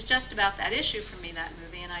seen, it was just about that issue for me, that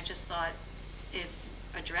movie, and I just thought it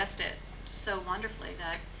addressed it so wonderfully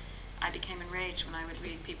that I became enraged when I would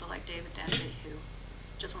read people like David Denby who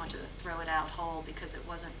just wanted to throw it out whole because it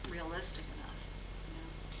wasn't realistic enough.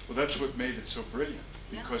 Well, that's what made it so brilliant,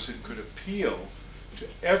 because it could appeal to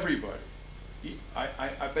everybody.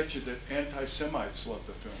 I bet you that anti-Semites loved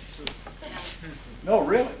the film too. Yeah. No,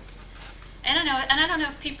 really. I don't know, and I don't know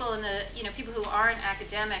if people in the, people who aren't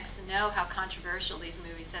academics know how controversial these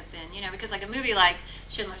movies have been, because like a movie like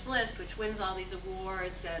Schindler's List, which wins all these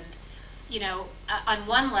awards and, on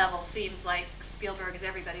one level seems like Spielberg is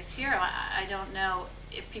everybody's hero. I don't know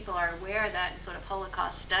if people are aware that in sort of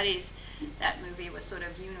Holocaust studies, that movie was sort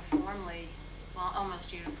of uniformly, well,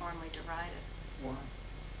 almost uniformly derided. Why?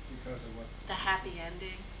 Because of what? The happy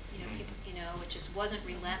ending, people, it just wasn't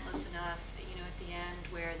relentless enough, at the end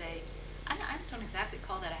where they, I don't exactly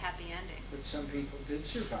call that a happy ending. But some people did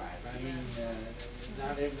survive. I mean,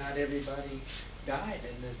 not everybody died,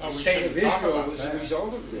 and the state of Israel was a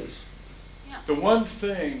result of this. Yeah. The one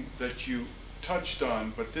thing that you touched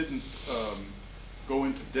on but didn't go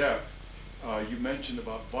into depth, you mentioned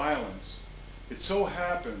about violence. It so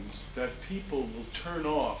happens that people will turn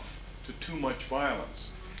off to too much violence.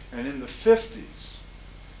 And in the 50s,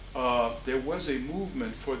 there was a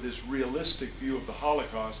movement for this realistic view of the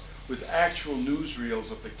Holocaust with actual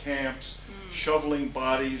newsreels of the camps, shoveling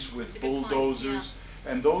bodies with bulldozers,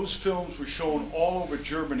 and those films were shown all over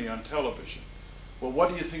Germany on television. Well, what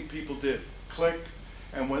do you think people did? Click,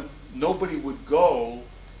 and when nobody would go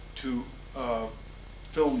to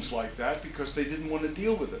films like that because they didn't want to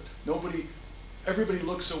deal with it. Everybody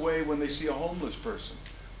looks away when they see a homeless person.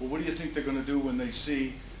 Well, what do you think they're going to do when they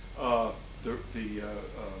see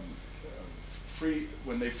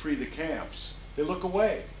when they free the camps? They look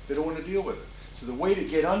away. They don't want to deal with it. So the way to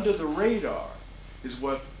get under the radar is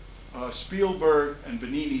what Spielberg and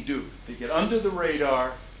Benigni do. They get under the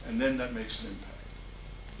radar, and then that makes an impact.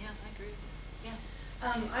 Yeah, I agree. Yeah.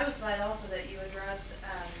 I was glad also that you addressed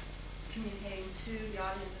communicating to the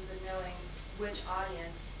audiences and knowing which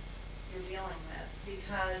audience you're dealing with,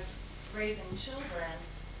 because raising children,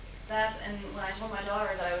 and when I told my daughter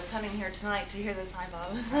that I was coming here tonight to hear this, hi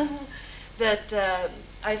Bob, that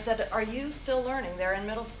I said, are you still learning? They're in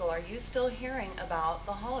middle school. Are you still hearing about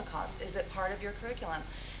the Holocaust? Is it part of your curriculum?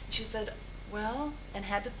 And she said, well, and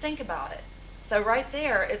had to think about it. So right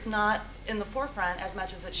there, it's not in the forefront as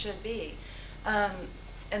much as it should be.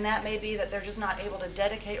 And that may be that they're just not able to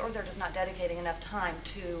dedicate, or they're just not dedicating enough time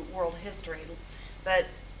to world history. But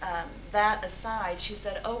that aside, she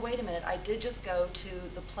said, oh, wait a minute, I did just go to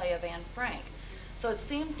the play of Anne Frank. So it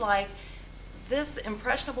seems like this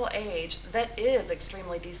impressionable age that is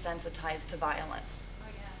extremely desensitized to violence. Oh,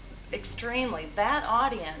 yeah. Extremely. That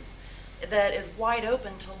audience that is wide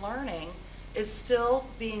open to learning is still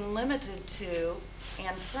being limited to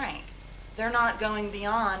Anne Frank. They're not going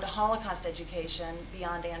beyond Holocaust education,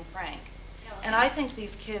 beyond Anne Frank. Yeah, well, and I think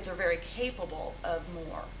these kids are very capable of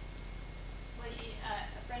more. Well,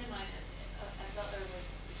 a friend of mine at Butler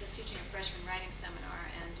was just teaching a freshman writing seminar,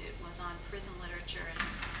 and it was on prison literature, and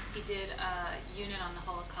he did a unit on the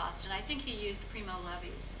Holocaust, and I think he used Primo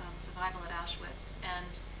Levi's Survival at Auschwitz,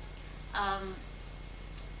 and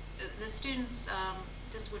the students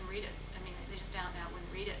just wouldn't read it. I mean, they just down and out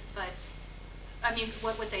wouldn't read it. But I mean,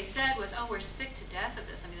 what they said was, oh, we're sick to death of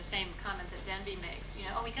this. I mean, the same comment that Denby makes.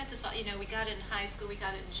 Oh, we got this, we got it in high school, we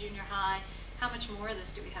got it in junior high. How much more of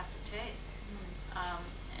this do we have to take?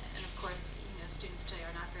 And of course, students today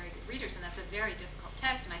are not very good readers, and that's a very difficult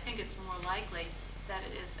text. And I think it's more likely that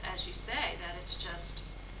it is, as you say, that it's just,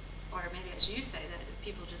 or maybe as you say, that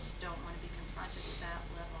people just don't want to be confronted with that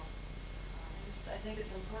level. I think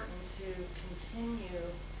it's important to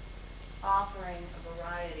continue offering a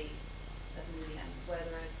variety of mediums,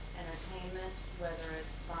 whether it's entertainment, whether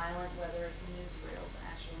it's violent, whether it's newsreels,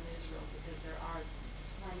 actual newsreels, because there are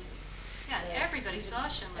plenty. Yeah, everybody saw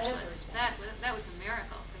Schindler's List. That was the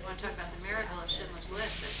miracle. We want to talk about the miracle of Schindler's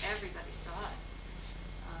List, that everybody saw it.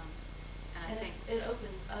 And I think it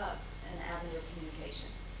opens up an avenue of communication.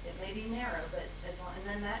 It may be narrow, but as long, and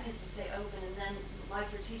then that needs to stay open. And then, like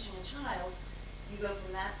you're teaching a child, you go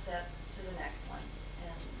from that step to the next one,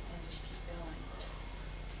 and just keep going. But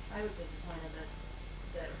I was disappointed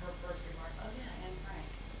that her first remark, oh yeah, Anne Frank.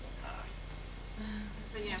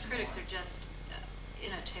 But critics are just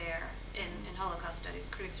in a tear. In Holocaust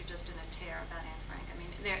studies, critics are just in a tear about Anne Frank. I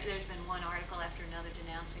mean, there's been one article after another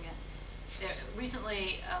denouncing it.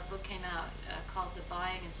 Recently, a book came out called The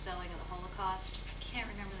Buying and Selling of the Holocaust. I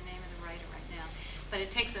can't remember the name of the writer right now, but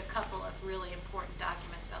it takes a couple of really important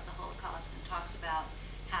documents about the Holocaust and talks about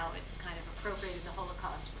how it's kind of appropriated the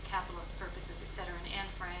Holocaust for capitalist purposes, et cetera. And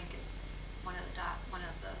Anne Frank is one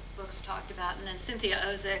of the books talked about. And then Cynthia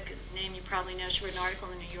Ozick, a name you probably know, she wrote an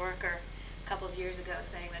article in the New Yorker a couple of years ago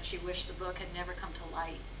saying that she wished the book had never come to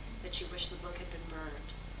light, that she wished the book had been burned,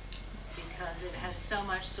 because it has so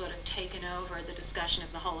much sort of taken over the discussion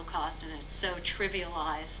of the Holocaust, and it's so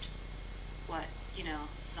trivialized what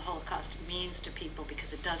the Holocaust means to people,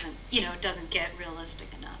 because it doesn't, it doesn't get realistic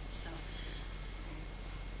enough. So,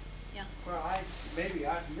 yeah. Well, maybe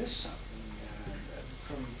I've missed something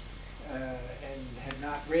from and had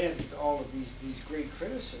not read all of these great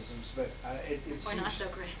criticisms, but it Or seems not so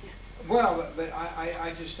great. Yeah. well, but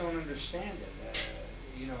I just don't understand it.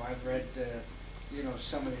 I've read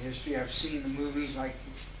some of the history. I've seen the movies like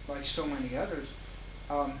so many others.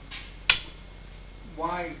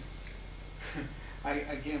 Why? Why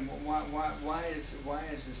is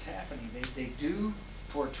this happening? They do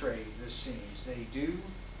portray the scenes. They do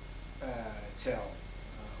tell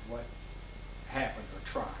what happened, or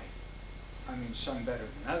try. I mean, some better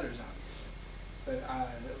than others, obviously. But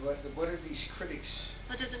what are these critics?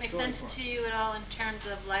 Well, does it make sense to you at all in terms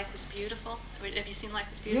of Life is Beautiful? Have you seen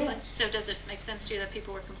Life is Beautiful? Yes. So does it make sense to you that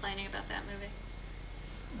people were complaining about that movie?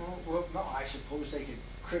 Well, no, I suppose they could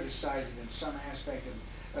criticize it in some aspect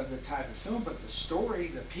of the type of film, but the story,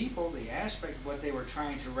 the people, the aspect of what they were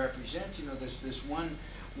trying to represent, there's this one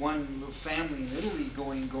little family in Italy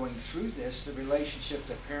going through this, the relationship,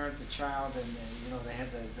 the parent, the child, and they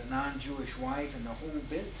had the non-Jewish wife, and the whole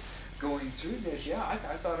bit going through this. Yeah,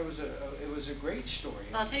 I thought it was a great story.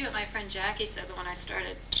 Well, I'll tell you what my friend Jackie said when I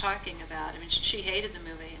started talking about. I mean, she hated the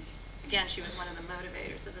movie, and again, she was one of the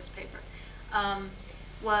motivators of this paper.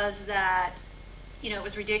 Was that it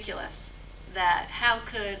was ridiculous. That how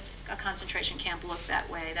could a concentration camp look that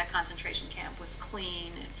way? That concentration camp was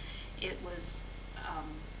clean. It was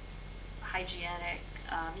hygienic.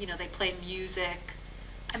 They played music.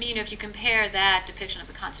 I mean, if you compare that depiction of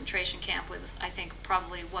the concentration camp with, I think,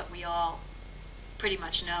 probably what we all pretty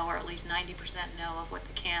much know, or at least 90% know of what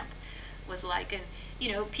the camp was like. And,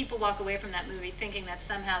 people walk away from that movie thinking that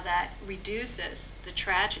somehow that reduces the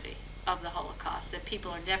tragedy of the Holocaust, that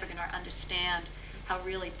people are never going to understand how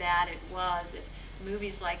really bad it was if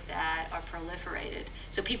movies like that are proliferated.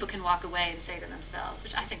 So people can walk away and say to themselves,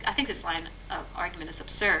 which I think this line of argument is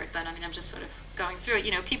absurd, but I mean, I'm just sort of going through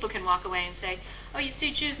it. People can walk away and say, oh, you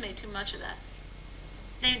see, Jews made too much of that.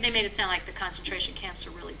 They made it sound like the concentration camps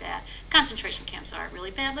are really bad. Concentration camps aren't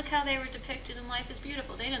really bad. Look how they were depicted in Life is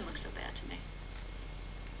Beautiful. They didn't look so bad to me.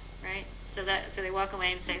 Right? So they walk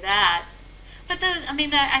away and say that. But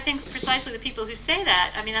I think precisely the people who say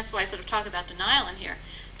that, that's why I sort of talk about denial in here.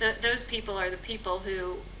 Those people are the people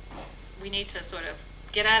who we need to sort of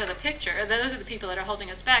get out of the picture. Those are the people that are holding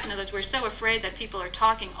us back. In other words, we're so afraid that people are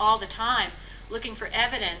talking all the time, looking for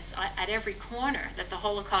evidence at every corner that the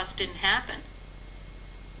Holocaust didn't happen,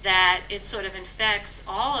 that it sort of infects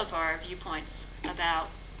all of our viewpoints about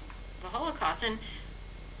the Holocaust. And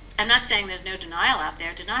I'm not saying there's no denial out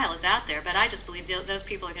there. Denial is out there, but I just believe those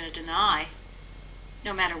people are going to deny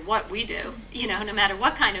no matter what we do, no matter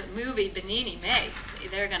what kind of movie Benigni makes,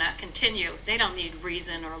 they're going to continue. They don't need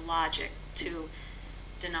reason or logic to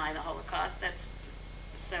deny the Holocaust.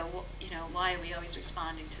 So, why are we always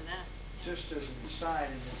responding to that? Just as an aside,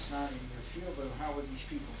 and it's not in your field, but how would these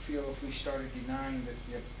people feel if we started denying that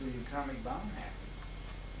the atomic bomb happened,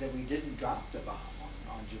 that we didn't drop the bomb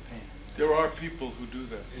on Japan? There are people who do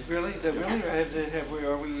that. Really? Really?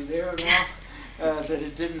 Are we there at all? That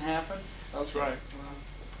it didn't happen? That's right.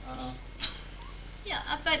 Yeah,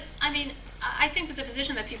 but I think that the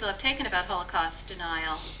position that people have taken about Holocaust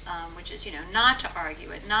denial, which is not to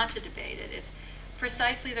argue it, not to debate it, is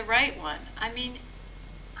precisely the right one. These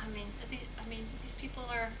people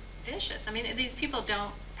are vicious. These people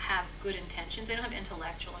don't have good intentions. They don't have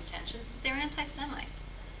intellectual intentions. They're anti-Semites,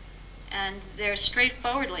 and they're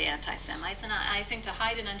straightforwardly anti-Semites. And I think to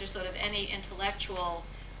hide it under sort of any intellectual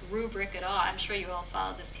rubric at all. I'm sure you all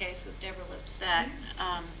followed this case with Deborah Lipstadt.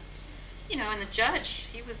 And the judge,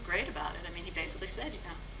 he was great about it. He basically said,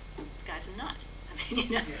 the guy's a nut.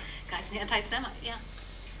 Guy's an anti-Semite, yeah.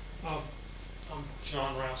 I'm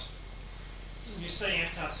John Rouse. When you say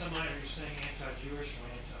anti-Semite, are you saying anti-Jewish or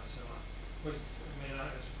anti-Semite? It's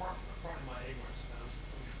part of my ignorance. Are you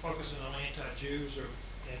focusing on anti-Jews or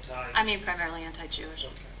anti... Primarily anti-Jewish.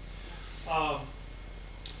 Okay.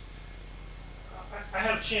 I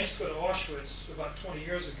had a chance to go to Auschwitz about 20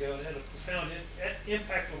 years ago. It had a profound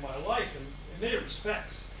impact on my life in many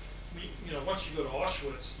respects. Once you go to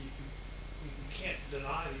Auschwitz, you can't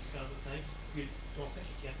deny these kinds of things. You don't think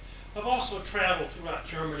you can. I've also traveled throughout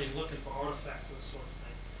Germany looking for artifacts of this sort of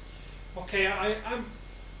thing. Okay,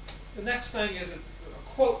 the next thing is a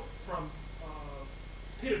quote from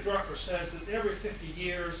Peter Drucker says that every 50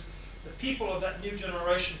 years, the people of that new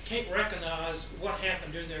generation can't recognize what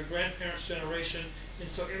happened during their grandparents' generation, and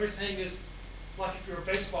so everything is like if you're a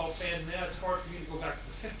baseball fan now, it's hard for you to go back to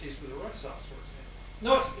the 50s with the Red Sox, for example.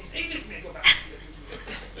 No, it's easy for me to go back to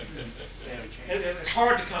the 50s. And it's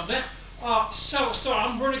hard to come now. So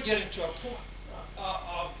I'm really getting to a point.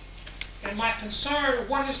 And my concern,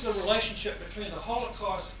 what is the relationship between the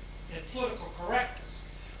Holocaust and political correctness?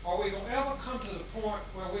 Are we going to ever come to the point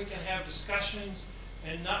where we can have discussions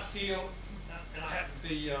and not feel, and I happen to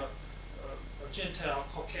be a Gentile,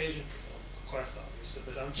 Caucasian class, obviously,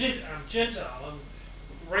 but I'm Gentile, I'm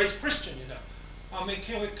raised Christian, you know. I mean,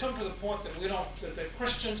 can we come to the point that that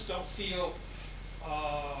Christians don't feel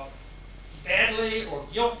badly or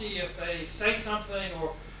guilty if they say something,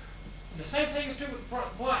 or the same thing is true with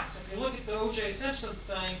blacks. If you look at the O.J. Simpson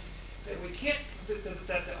thing, that we can't,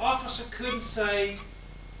 that the officer couldn't say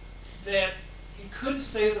that he couldn't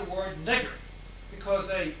say the word nigger, because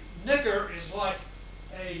a nigger is like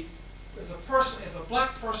is a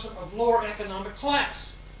black person of lower economic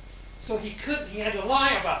class. So he had to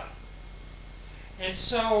lie about it. And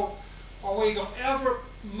so, are we going to ever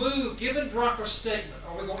move, given Drucker's statement,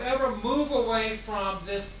 are we going to ever move away from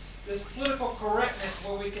this political correctness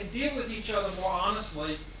where we can deal with each other more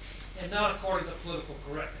honestly and not according to political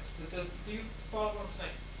correctness? Do you follow what I'm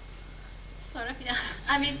saying? Sort of, yeah.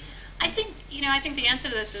 I mean, I think the answer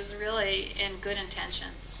to this is really in good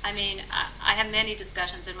intentions. I mean, I have many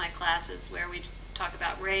discussions in my classes where we talk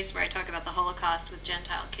about race, where I talk about the Holocaust with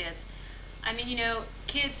Gentile kids. I mean,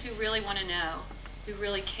 kids who really want to know, who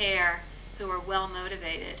really care, who are well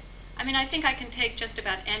motivated. I mean, I think I can take just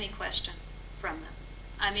about any question from them.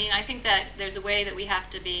 I mean, I think that there's a way that we have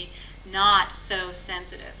to be not so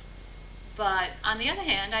sensitive. But on the other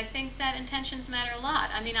hand, I think that intentions matter a lot.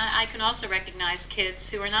 I mean, I can also recognize kids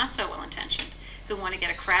who are not so well intentioned, who want to get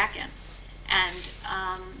a crack in. And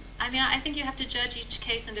I mean, I think you have to judge each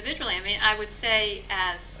case individually. I mean, I would say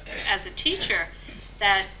as a teacher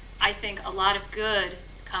that I think a lot of good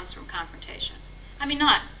comes from confrontation. I mean,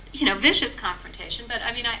 not, vicious confrontation, but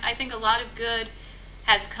I mean, I think a lot of good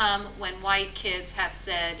has come when white kids have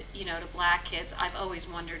said, to black kids, I've always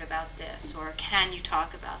wondered about this, or can you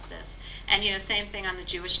talk about this? And, same thing on the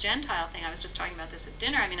Jewish Gentile thing. I was just talking about this at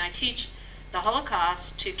dinner. I mean, I teach the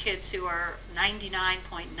Holocaust to kids who are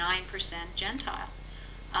 99.9% Gentile.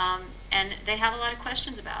 And they have a lot of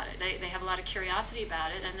questions about it. They have a lot of curiosity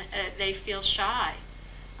about it, and they feel shy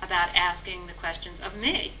about asking the questions of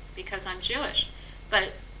me because I'm Jewish.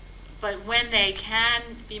 But when they can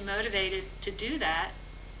be motivated to do that,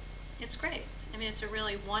 it's great. I mean, it's a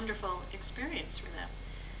really wonderful experience for them.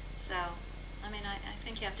 So, I mean, I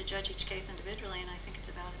think you have to judge each case individually, and I think it's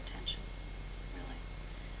about intention, really.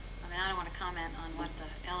 I mean, I don't want to comment on what the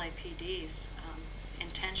LAPD's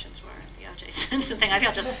intentions were, the O.J. Simpson thing. I think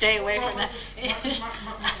I'll just stay away from that.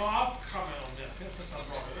 I'll comment on that since I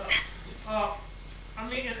brought it up. I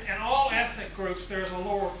mean, in all ethnic groups, there's a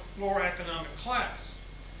lower economic class.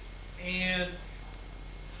 And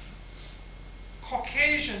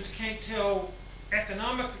Caucasians can't tell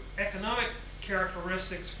economic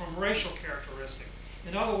characteristics from racial characteristics.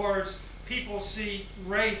 In other words, people see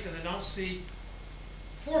race and they don't see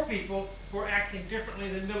poor people who are acting differently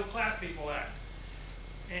than middle class people act.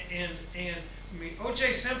 And I mean,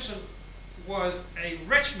 O.J. Simpson was a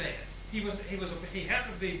rich man. He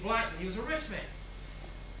happened to be black, and he was a rich man.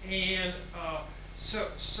 And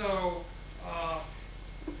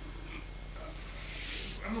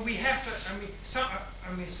I mean, we have to.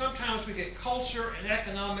 I mean, sometimes we get culture and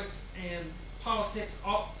economics and politics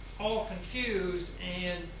all confused,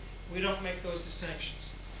 and we don't make those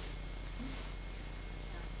distinctions.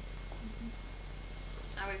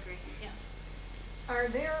 I would agree. Yeah. Are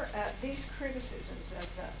there these criticisms of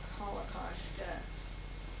the Holocaust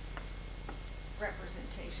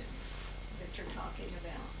representations that you're talking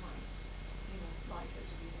about, like, life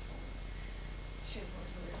is beautiful,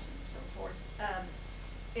 Schindler's List, and so forth?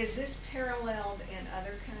 Is this paralleled in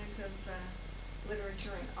other kinds of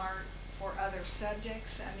literature and art for other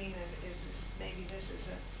subjects? I mean, this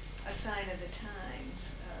is a sign of the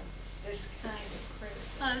times, this kind of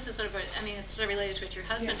criticism? Well, this is sort of, it's sort of related to what your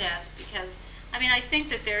husband asked, because, I mean, I think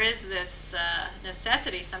that there is this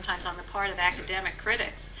necessity sometimes on the part of academic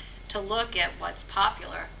critics to look at what's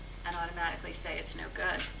popular and automatically say it's no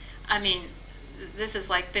good. I mean, this has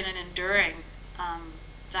like been an enduring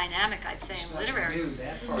dynamic, I'd say, in literary.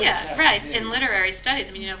 Yeah, right. In literary studies,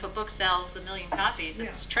 I mean, if a book sells 1 million copies,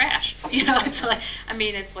 it's trash. It's like,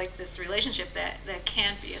 it's like this relationship that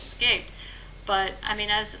can't be escaped. But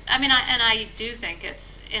I do think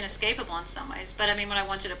it's inescapable in some ways. But I mean, what I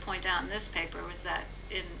wanted to point out in this paper was that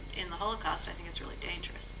in the Holocaust, I think it's really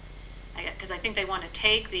dangerous. Because I think they want to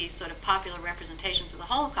take these sort of popular representations of the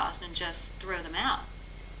Holocaust and just throw them out.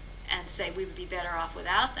 and say we would be better off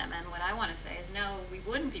without them. And what I want to say is, no, we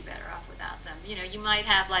wouldn't be better off without them. You know, you might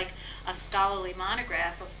have like a scholarly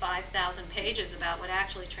monograph of 5,000 pages about what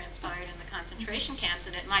actually transpired in the concentration camps,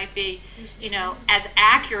 and it might be, you know, as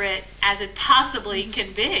accurate as it possibly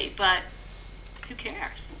can be, but who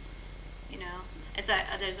cares? You know,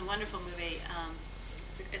 there's a wonderful movie.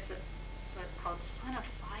 It's called Son of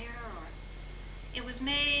Fire, or it was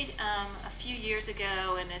made a few years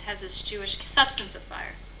ago, and it has this Jewish Substance of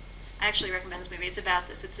Fire. I actually recommend this movie. It's about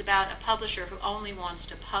this. It's about a publisher who only wants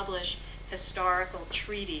to publish historical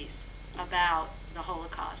treaties about the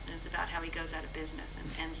Holocaust, and it's about how he goes out of business and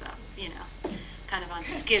ends up, you know, kind of on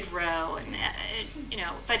Skid Row, and you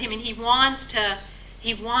know. But I mean, he wants to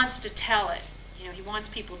tell it. You know, he wants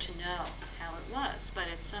people to know how it was. But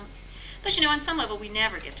you know, on some level, we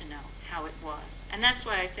never get to know how it was, and that's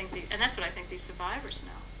why I think that's what I think these survivors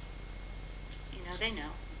know. You know, they know.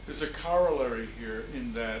 There's a corollary here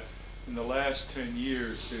in that in the last 10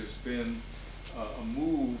 years there's been a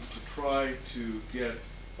move to try to get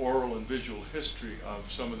oral and visual history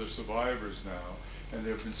of some of the survivors now, and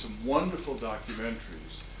there have been some wonderful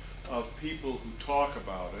documentaries of people who talk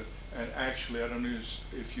about it, and actually, I don't know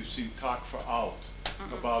if you've seen Talk for Out,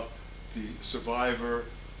 about the survivor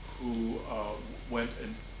who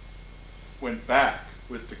went back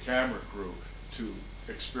with the camera crew to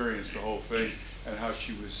experience the whole thing, and how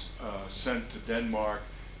she was sent to Denmark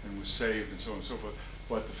and was saved and so on and so forth.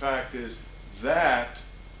 But the fact is that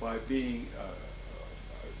by being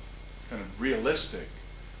kind of realistic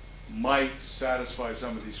might satisfy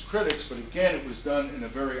some of these critics, but again, it was done in a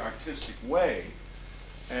very artistic way,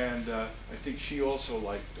 and I think she also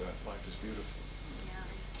liked Life is Beautiful.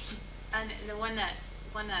 Yeah, and the one that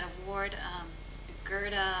won that award,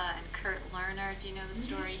 Gerda and Kurt Lerner, do you know the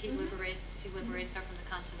story? He liberates her from the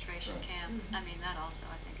concentration camp. I mean, that also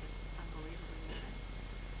I think is unbelievably moving.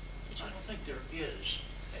 I don't think there is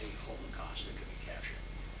a Holocaust that could be captured.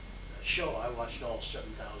 The show, I watched all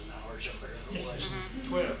 7,000 hours or whatever it was.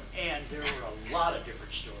 Twitter. And there were a lot of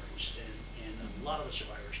different stories, and a lot of the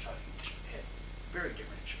survivors talking had very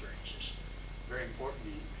different experiences. Very important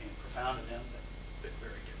and profound to them, but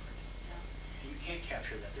very different. Yeah. And you can't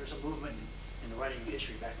capture that. There's a movement in the writing of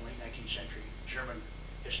history back in the late 19th century, German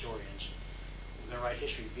historians. We're going to write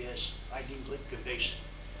history as eigentlich gewesen,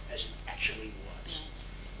 as it actually was.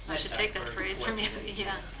 Yeah. I should take that phrase from you.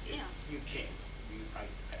 Yeah, yeah. You can't. You write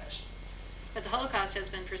the past. But the Holocaust has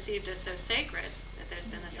been perceived as so sacred that there's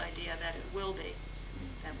been this idea that it will be,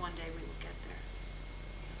 that one day we will get there.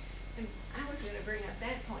 And I was going to bring up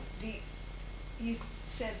that point. You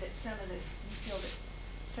said that you feel that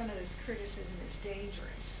some of this criticism is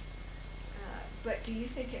dangerous. But do you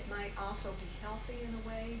think it might also be healthy in a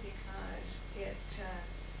way, because it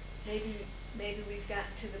maybe we've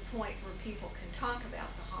gotten to the point where people can talk about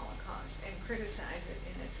the Holocaust and criticize it,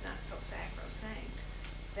 and it's not so sacrosanct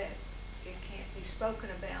that it can't be spoken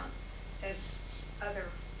about as other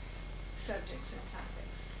subjects and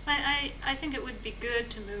topics? I think it would be good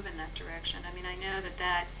to move in that direction. I mean, I know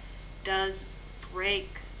that does break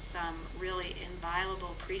some really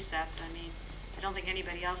inviolable precept. I mean, I don't think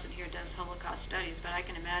anybody else in here does Holocaust studies, but I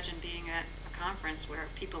can imagine being at a conference where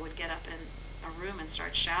people would get up in a room and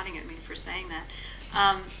start shouting at me for saying that.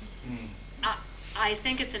 I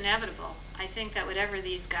think it's inevitable. I think that whatever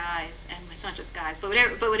these guys, and it's not just guys, but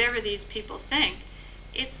whatever these people think,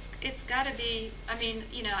 it's got to be. I mean,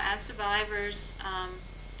 you know, as survivors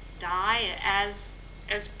die, as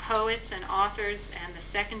poets and authors, and the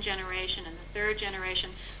second generation and the third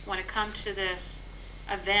generation want to come to this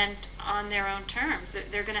event on their own terms,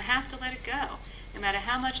 they're going to have to let it go. No matter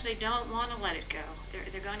how much they don't want to let it go,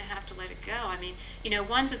 they're going to have to let it go. I mean, you know,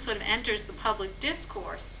 once it sort of enters the public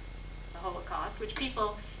discourse, the Holocaust, which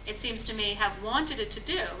people, it seems to me, have wanted it to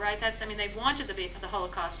do, right? They wanted the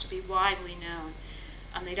Holocaust to be widely known.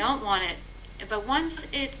 They don't want it, but once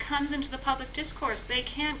it comes into the public discourse, they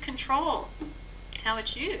can't control how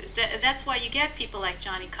it's used. That's why you get people like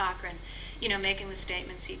Johnny Cochran, you know, making the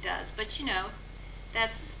statements he does. But, you know,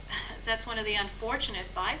 that's one of the unfortunate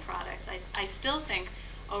byproducts. I still think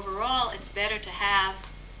overall it's better to have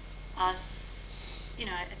us, you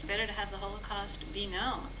know, it's better to have the Holocaust be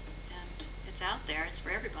known, and it's out there, it's for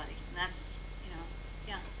everybody, and that's, you know,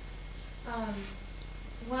 yeah.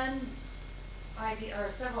 One idea, or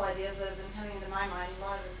several ideas that have been coming into my mind, a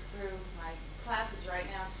lot of it's through my classes right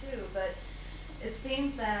now too, but it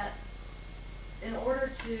seems that in order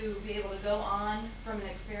to be able to go on from an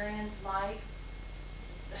experience like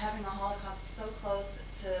having the Holocaust so close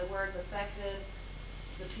to where it's affected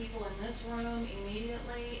the people in this room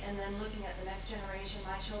immediately, and then looking at the next generation,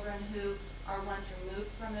 my children who are once removed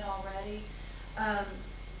from it already,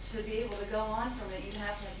 to be able to go on from it, you'd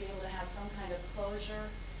have to be able to have some kind of closure.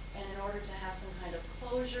 And in order to have some kind of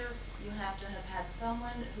closure, you have to have had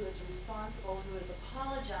someone who is responsible, who has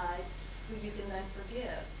apologized, who you can then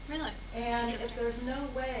forgive. Really? And if there's no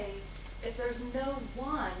way, if there's no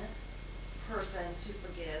one person to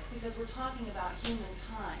forgive, because we're talking about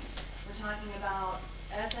humankind, we're talking about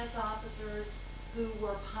SS officers who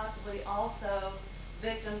were possibly also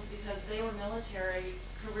victims because they were military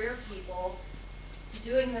career people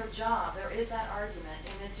doing their job. There is that argument,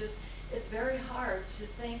 and it's very hard to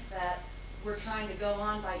think that we're trying to go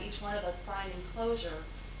on by each one of us finding closure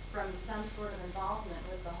from some sort of involvement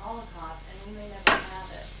with the Holocaust, and we may never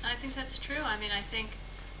have it. I think that's true. I mean,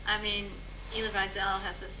 Elie Wiesel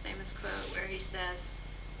has this famous quote where he says,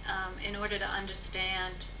 in order to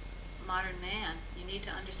understand modern man, you need to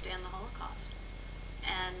understand the Holocaust.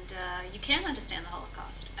 And you can understand the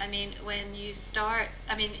Holocaust. I mean, when you start,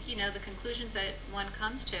 the conclusions that one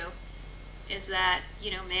comes to is that,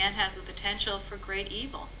 man has the potential for great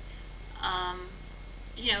evil.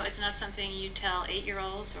 It's not something you tell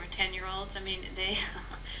 8-year-olds or 10-year-olds. I mean,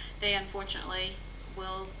 they unfortunately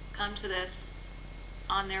will come to this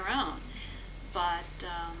on their own. But,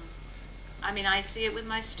 I see it with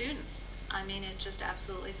my students. It just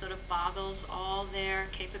absolutely sort of boggles all their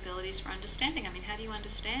capabilities for understanding. How do you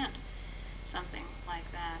understand something like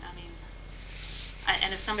that?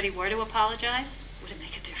 And if somebody were to apologize, would it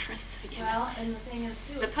make a difference? Well, and the thing is,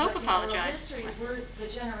 too, the Pope apologized. Oral histories were the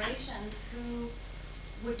generations who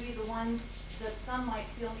would be the ones that some might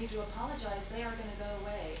feel need to apologize. They are going to go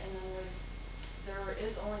away, and then there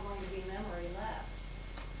is only going to be memory left.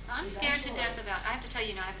 I'm scared to death about, I have to tell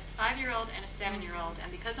you, I have a 5-year-old and a 7-year-old,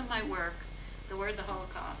 and because of my work, the word the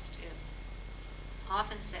Holocaust is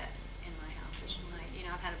often said in my house.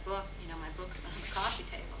 I've had a book, my book's been on the coffee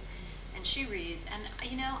table, and she reads, and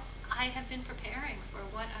I have been preparing for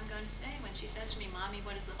what I'm going to say when she says to me, Mommy,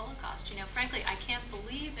 what is the Holocaust? Frankly, I can't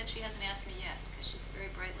believe that she hasn't asked me yet, because she's a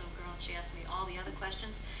very bright little girl and she asks me all the other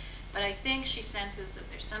questions, but I think she senses that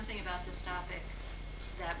there's something about this topic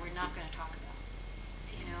that we're not going to talk about.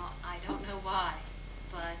 I don't know why,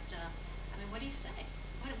 but what do you say?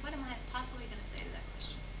 What am I possibly going to say to that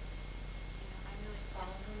question? I really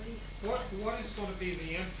follow believe. What is going to be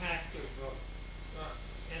the impact of,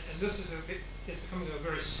 and this is becoming a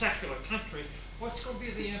very secular country, what's going to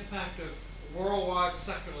be the impact of worldwide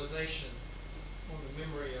secularization on the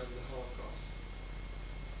memory of the Holocaust?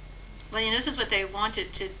 Well, this is what they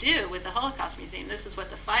wanted to do with the Holocaust Museum. This is what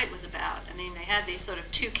the fight was about. They had these sort of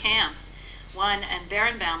two camps. One, and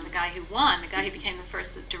Berenbaum, the guy who won, the guy who became the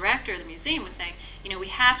first director of the museum, was saying, we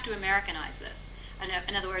have to Americanize this.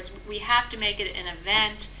 In other words, we have to make it an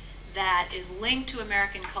event that is linked to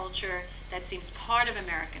American culture, that seems part of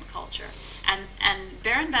American culture. And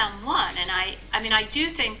Berenbaum won. And I do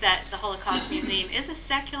think that the Holocaust Museum is a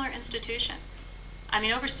secular institution.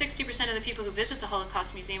 Over 60% of the people who visit the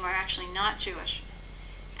Holocaust Museum are actually not Jewish.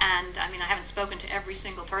 And I haven't spoken to every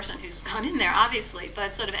single person who's gone in there, obviously,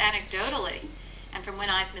 but sort of anecdotally, and from when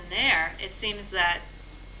I've been there, it seems that,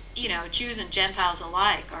 Jews and Gentiles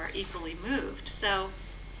alike are equally moved. So,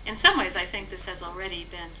 in some ways, I think this has already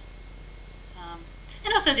been,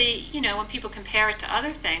 and also when people compare it to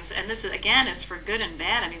other things, and this, again, is for good and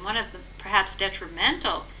bad. One of the perhaps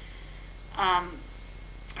detrimental,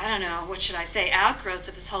 what should I say, outgrowths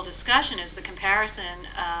of this whole discussion is the comparison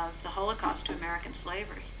of the Holocaust to American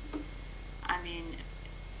slavery.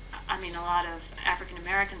 A lot of African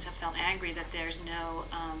Americans have felt angry that there's no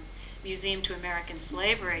museum to American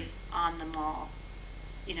slavery on the mall.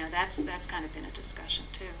 That's kind of been a discussion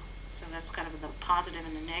too. So that's kind of the positive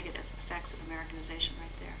and the negative effects of Americanization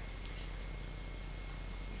right there.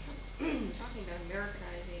 Talking about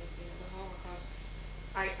Americanizing, the Holocaust,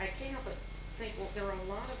 I can't help but think, well, there are a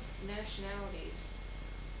lot of nationalities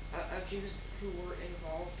of Jews who were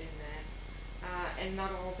involved in that, and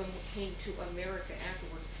not all of them came to America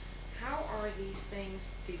afterwards. How are these things,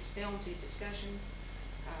 these films, these discussions,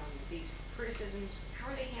 these criticisms,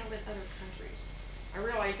 how are they handled in other countries? I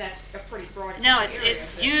realize that's a pretty broad No, area.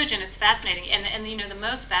 it's huge and it's fascinating. And the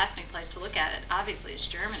most fascinating place to look at it, obviously, is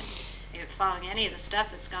Germany. Following any of the stuff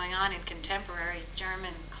that's going on in contemporary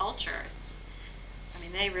German culture,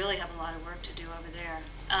 they really have a lot of work to do over there.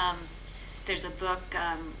 There's a book,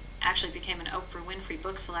 actually became an Oprah Winfrey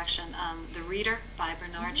book selection, The Reader by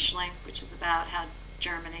Bernard Schlink, which is about how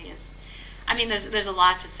Germany is. There's a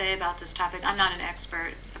lot to say about this topic. I'm not an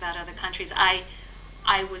expert about other countries. I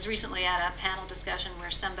was recently at a panel discussion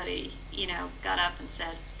where somebody, got up and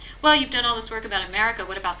said, well, you've done all this work about America,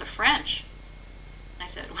 what about the French? And I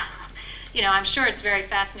said, well, I'm sure it's very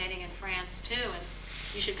fascinating in France too.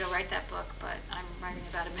 you should go write that book, but I'm writing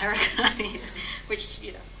about America, which,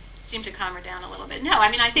 seemed to calm her down a little bit. No, I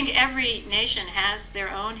mean, I think every nation has their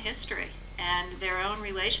own history and their own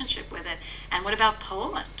relationship with it. And what about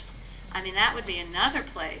Poland? I mean, that would be another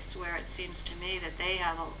place where it seems to me that they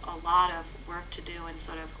have a lot of work to do in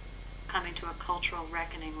sort of coming to a cultural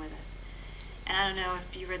reckoning with it. And I don't know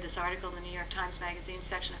if you read this article in the New York Times Magazine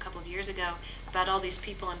section a couple of years ago about all these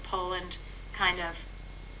people in Poland kind of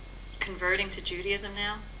converting to Judaism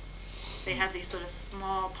now. They have these sort of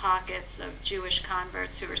small pockets of Jewish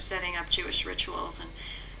converts who are setting up Jewish rituals,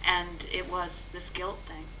 and it was this guilt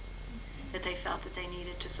thing that they felt that they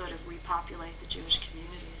needed to sort of repopulate the Jewish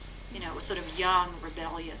communities. It was sort of young,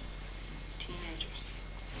 rebellious teenagers,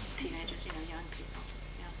 young people.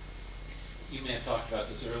 Yeah. You may have talked about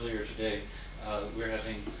this earlier today. We're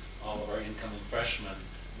having all of our incoming freshmen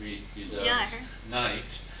read Giselle's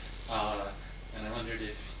Night, and I wondered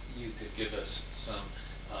if you could give us some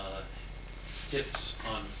tips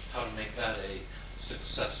on how to make that a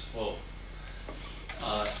successful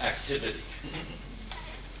activity.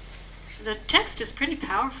 The text is pretty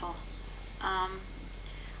powerful.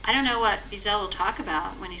 I don't know what Giselle will talk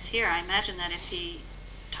about when he's here. I imagine that if he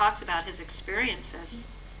talks about his experiences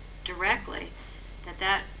directly,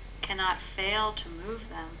 that cannot fail to move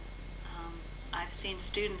them. I've seen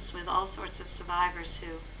students with all sorts of survivors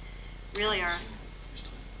who really are...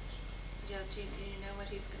 Joe, do you know what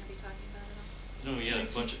he's going to be talking about at all? No, he had a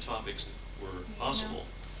bunch of topics that were possible.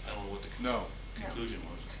 I don't know what the conclusion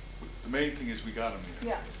was. The main thing is we got him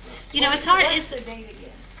here. Yeah. It's hard. What's the date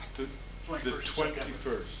again? The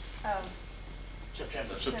 21st.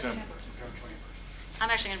 September. September. I'm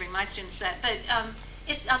actually going to bring my students to that. But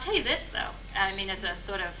I'll tell you this, though. I mean, as a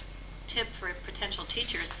sort of tip for potential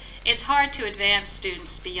teachers, it's hard to advance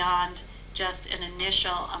students beyond just an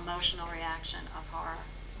initial emotional reaction of horror.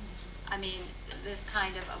 I mean, this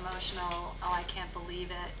kind of emotional, oh, I can't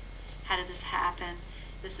believe it. How did this happen?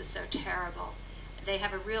 This is so terrible. They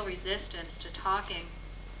have a real resistance to talking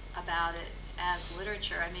about it as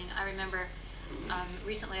literature. I mean, I remember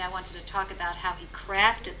recently I wanted to talk about how he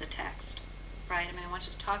crafted the text, right? I mean, I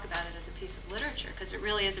wanted to talk about it as a piece of literature because it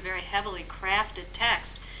really is a very heavily crafted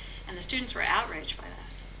text, and the students were outraged by that.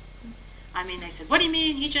 I mean, they said, what do you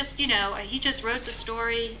mean? He just wrote the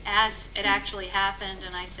story as it actually happened.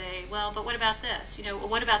 And I say, well, but what about this?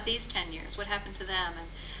 What about these 10 years? What happened to them? And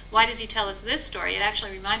why does he tell us this story? It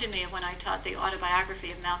actually reminded me of when I taught the autobiography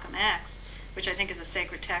of Malcolm X, which I think is a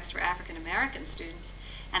sacred text for African American students.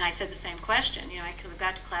 And I said the same question. I could have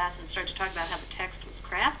got to class and started to talk about how the text was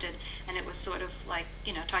crafted, and it was sort of like,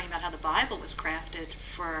 talking about how the Bible was crafted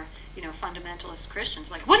for, fundamentalist Christians.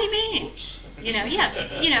 Like, what do you mean?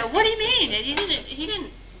 What do you mean? He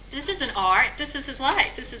didn't, this isn't art, this is his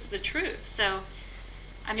life, this is the truth. So,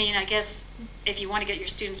 I mean, I guess if you want to get your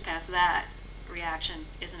students past that reaction,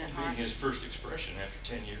 isn't it hard? Being his first expression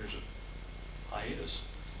after 10 years of hiatus,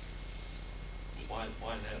 why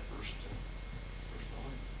that first line?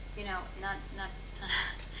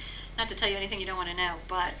 Not to tell you anything you don't want to know,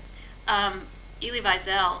 but Elie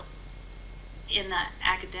Wiesel in the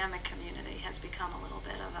academic community has become a little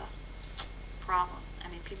bit of a problem. I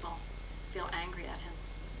mean, people feel angry at him.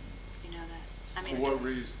 You know that. I mean, for what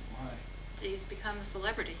reason? Why? He's become a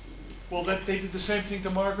celebrity. Well, they did the same thing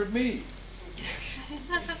to Margaret Mead.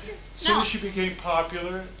 That's true. As soon as she became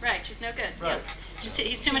popular. Right, she's no good. Right. Yeah.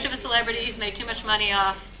 He's too much of a celebrity. He's made too much money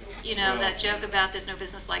off, that joke about there's no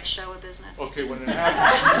business like show a business. Okay, when it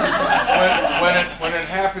happens, when it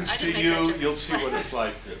happens to you, you'll see what it's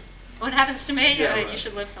like. What happens to me? Yeah, You right.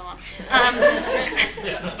 should live so long.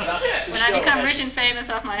 When I become rich and famous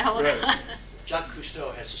off my Holocaust. Right. Jacques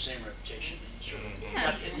Cousteau has the same reputation. Sort of, Yeah.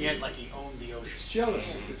 not in the end, like he owned the ocean. It's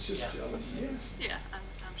jealousy. It's just Yeah. jealousy. Yes. Yeah, I'm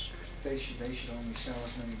sure it is. They should only sell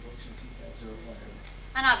as many books as he does or whatever.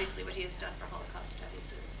 And obviously what he has done for Holocaust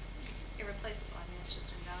studies is irreplaceable. I mean, it's just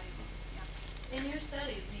invaluable. Yeah. In your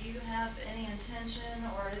studies, do you have any intention,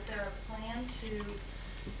 or is there a plan to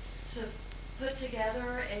put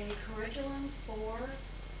together a curriculum for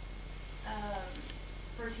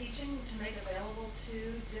teaching, to make available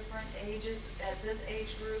to different ages? At this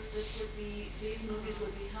age group, these movies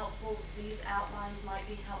would be helpful, these outlines might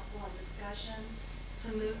be helpful in discussion,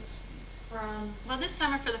 to move from... Well, this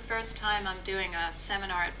summer for the first time I'm doing a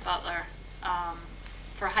seminar at Butler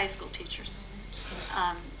for high school teachers,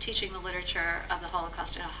 teaching the literature of the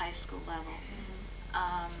Holocaust at a high school level.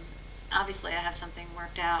 Obviously I have something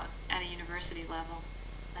worked out at a university level,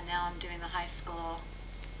 and now I'm doing the high school.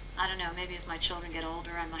 I don't know, maybe as my children get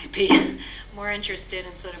older I might be more interested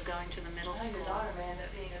in sort of going to the middle school. Your daughter may end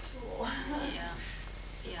up being a tool. Yeah.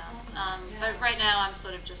 Yeah, but right now I'm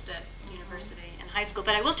sort of just at university and high school.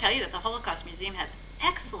 But I will tell you that the Holocaust Museum has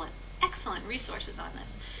excellent resources on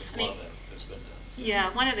this. I mean, That's been done.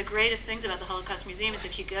 yeah, one of the greatest things about the Holocaust Museum is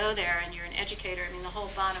if you go there and you're an educator, I mean, the whole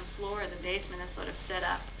bottom floor of the basement is sort of set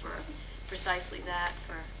up for precisely that,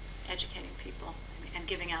 for educating people and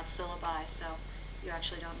giving out syllabi. So you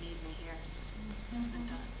actually don't need me here. It's been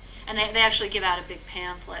done. And they actually give out a big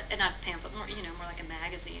pamphlet, not pamphlet, more, more like a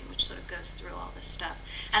magazine, which sort of goes through all this stuff.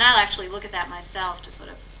 And I'll actually look at that myself to sort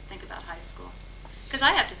of think about high school. Because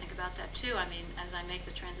I have to think about that too. I mean, as I make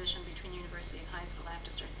the transition between university and high school, I have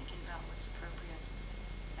to start thinking about what's appropriate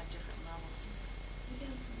at different levels.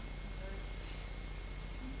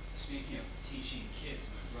 Speaking of teaching kids,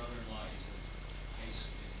 my brother-in-law is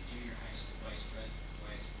a junior high school vice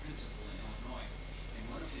principal in Illinois, and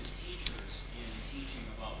one of his teachers in teaching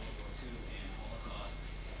about World War II and Holocaust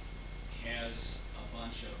has a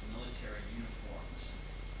bunch of military uniforms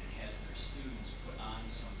and has their students put on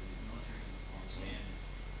some of these military uniforms and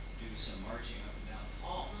do some marching up and down the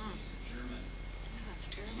halls. These are German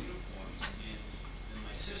uniforms, and then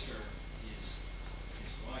my sister, his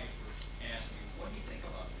wife, asked me, "What do you think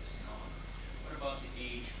about this? What about the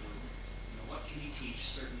age group? What can you teach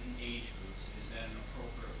certain age groups? Is that an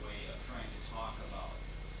appropriate way of trying to talk about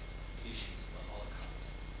issues of the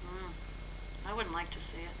Holocaust?" I wouldn't like to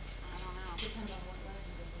see it. I don't know. Depends on what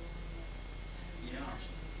lesson goes along with Yeah.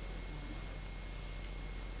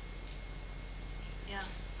 Yeah.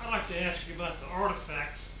 I'd like to ask you about the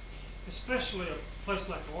artifacts, especially a place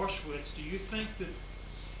like Auschwitz. Do you think that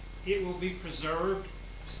it will be preserved,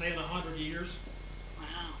 say, in 100 years?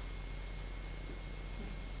 Wow.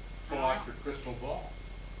 Pull out your crystal ball.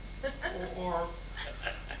 Or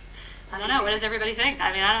I don't know. What does everybody think?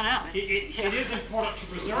 I mean, I don't know. it is important to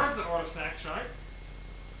preserve the artifacts, right?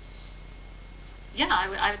 Yeah,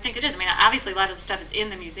 I would think it is. I mean, obviously a lot of the stuff is in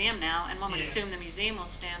the museum now, and one would Yeah. assume the museum will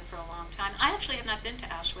stand for a long time. I actually have not been to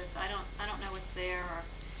Auschwitz. I don't know what's there, or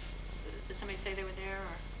did somebody say they were there,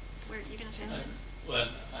 or where are you going to say something? Well,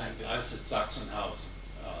 I was at Sachsenhaus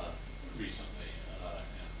recently,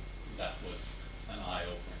 and that was an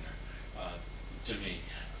eye-opener to me.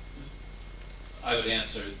 I would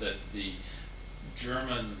answer that the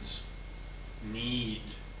Germans need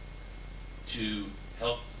to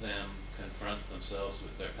help them confront themselves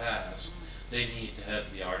with their past. They need to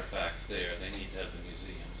have the artifacts there. They need to have the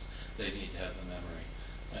museums. They need to have the memory.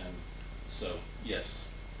 And so, yes,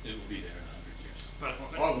 it will be there in 100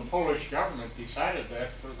 years. Well, the Polish government decided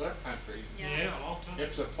that for their country. Yeah, a long time.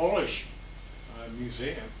 It's a Polish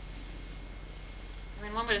museum. I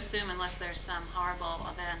mean, one would assume unless there's some horrible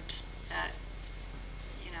event that,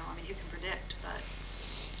 I mean, you can predict, but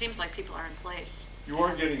it seems like people are in place. You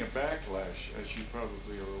are getting a backlash, as you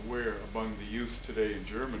probably are aware, among the youth today in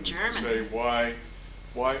Germany. To say, why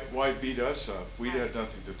beat us up? We Right. had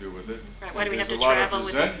nothing to do with it. Right. Why do we have There's to a lot of travel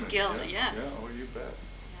with this resentment. guilt? Yeah. Yes. Yeah, oh, you bet.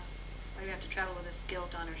 Yeah. Why do we have to travel with this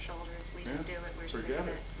guilt on our shoulders? We didn't do it. We're sick Forget of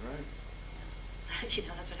it, it. right.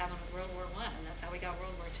 That's what happened with World War I, and that's how we got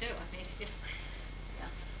World War II. I mean, yeah.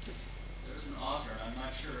 There's an author, and I'm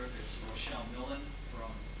not sure if it's Rochelle Millen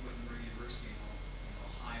from Wittenberg University in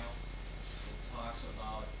Ohio, that talks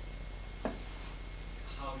about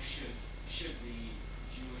how should the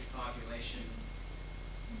Jewish population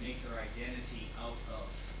make their identity out of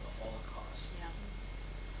the Holocaust. Yeah.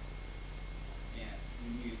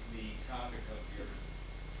 And the topic of your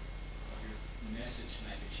message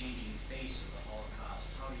tonight, the changing face of the Holocaust,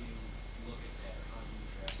 how do you look at that, or how do you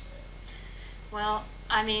address that? Well,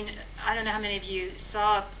 I mean, I don't know how many of you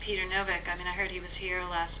saw Peter Novick. I mean, I heard he was here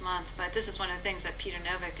last month, but this is one of the things that Peter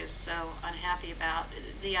Novick is so unhappy about,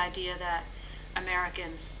 the idea that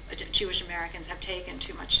Jewish Americans have taken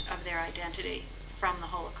too much of their identity from the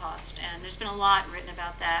Holocaust. And there's been a lot written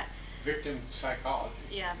about that. Victim psychology.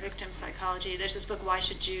 Yeah, victim psychology. There's this book, Why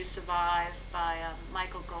Should Jews Survive, by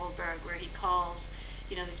Michael Goldberg, where he calls,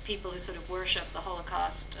 these people who sort of worship the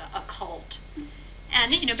Holocaust a cult.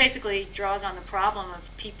 And, basically draws on the problem of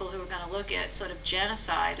people who are going to look at sort of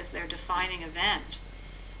genocide as their defining event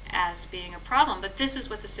as being a problem. But this is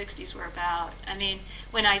what the 60s were about. I mean,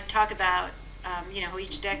 when I talk about,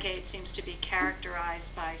 each decade seems to be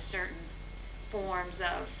characterized by certain forms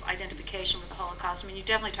of identification with the Holocaust. I mean, you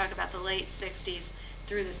definitely talk about the late 60s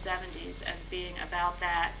through the 70s as being about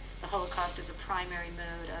that. The Holocaust is a primary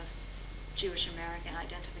mode of Jewish American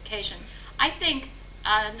identification. I think,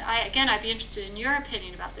 and I'd be interested in your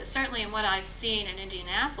opinion about this. Certainly in what I've seen in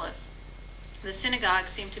Indianapolis, the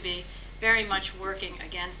synagogues seem to be very much working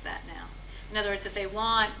against that now. In other words, that they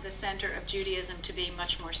want the center of Judaism to be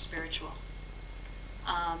much more spiritual.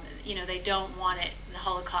 They don't want the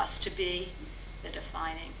Holocaust to be the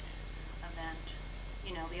defining event.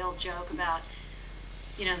 You know, the old joke about,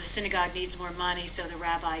 you know, the synagogue needs more money, so the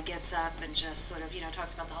rabbi gets up and just sort of, you know,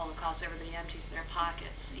 talks about the Holocaust, everybody empties their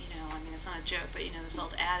pockets, you know, I mean, it's not a joke, but, you know, this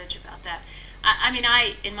old adage about that. I mean,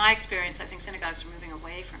 in my experience, I think synagogues are moving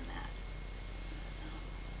away from that.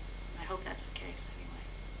 I hope that's the case, anyway.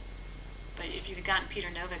 But if you'd gotten Peter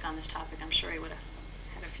Novick on this topic, I'm sure he would have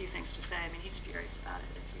had a few things to say. I mean, he's furious about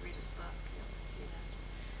it. If you read his book, you'll see that.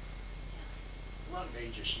 Yeah. A lot of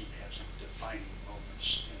ages seem to have some defining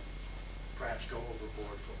moments and perhaps go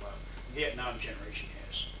overboard for a while. The Vietnam generation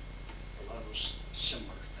has a lot of those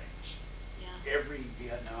similar things. Yeah. Every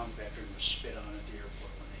Vietnam veteran was spit on at the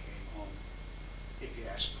airport when they came home, if you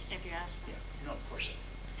asked them. If you ask them. Yeah, no, of course.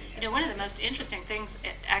 You know, one of the most interesting things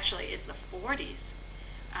actually is the 40s.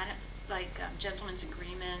 Like Gentleman's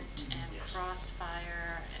Agreement and Yes.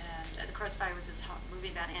 Crossfire, and the Crossfire was this movie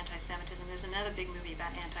about anti-Semitism. There's another big movie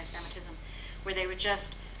about anti-Semitism where they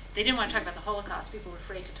didn't want to talk about the Holocaust. People were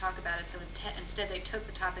afraid to talk about it, so instead they took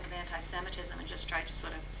the topic of anti-Semitism and just tried to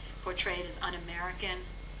sort of portray it as un-American.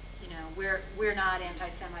 You know, we're not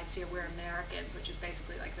anti-Semites here, we're Americans, which is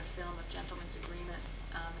basically like the film of Gentleman's Agreement.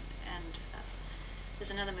 There's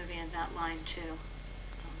another movie in that line too.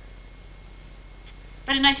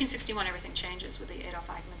 But in 1961, everything changes with the Adolf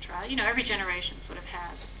Eichmann trial. You know, every generation sort of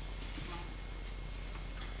has its moment.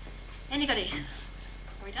 Anybody?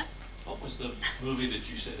 Are we done? What was the movie that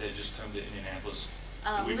you said had just come to Indianapolis?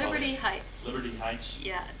 Liberty Heights. Liberty Heights?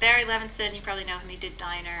 Yeah, Barry Levinson, you probably know him. He did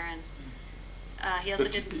Diner, and he also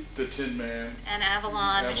did The Tin Man. and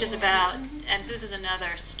Avalon, which is about, and this is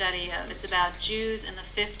another study of, it's about Jews in the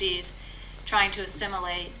 50s trying to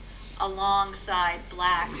assimilate alongside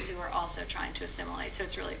blacks who are also trying to assimilate. So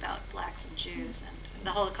it's really about blacks and Jews, and the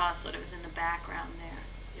Holocaust sort of is in the background there.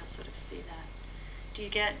 You'll sort of see that. Do you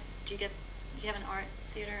have an art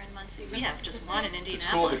theater in Muncie? We have just one in Indianapolis.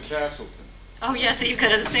 It's called the Castleton. Oh, yeah, so you go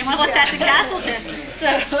to the same one. Well, it's at the Castleton. So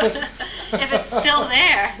if it's still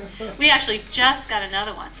there, we actually just got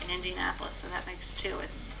another one in Indianapolis, so that makes two.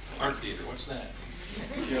 It's Art theater, what's that?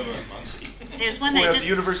 You have In Muncie. there's one we that have just. the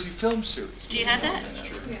University Film Series. Do you have that? That's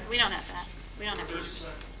true. We don't have that. We don't have that.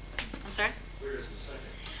 I'm sorry? Where is the second?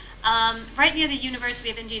 Right near the University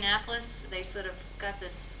of Indianapolis, they sort of got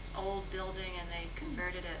this old building and they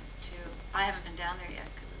converted it to. I haven't been down there yet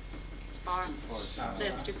because it's far. Too far south.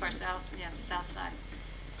 It's too far south. Yeah, it's the south side.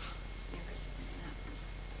 University of Indianapolis.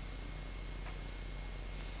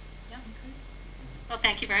 Yeah. Well,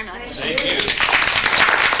 thank you very much. Thank you.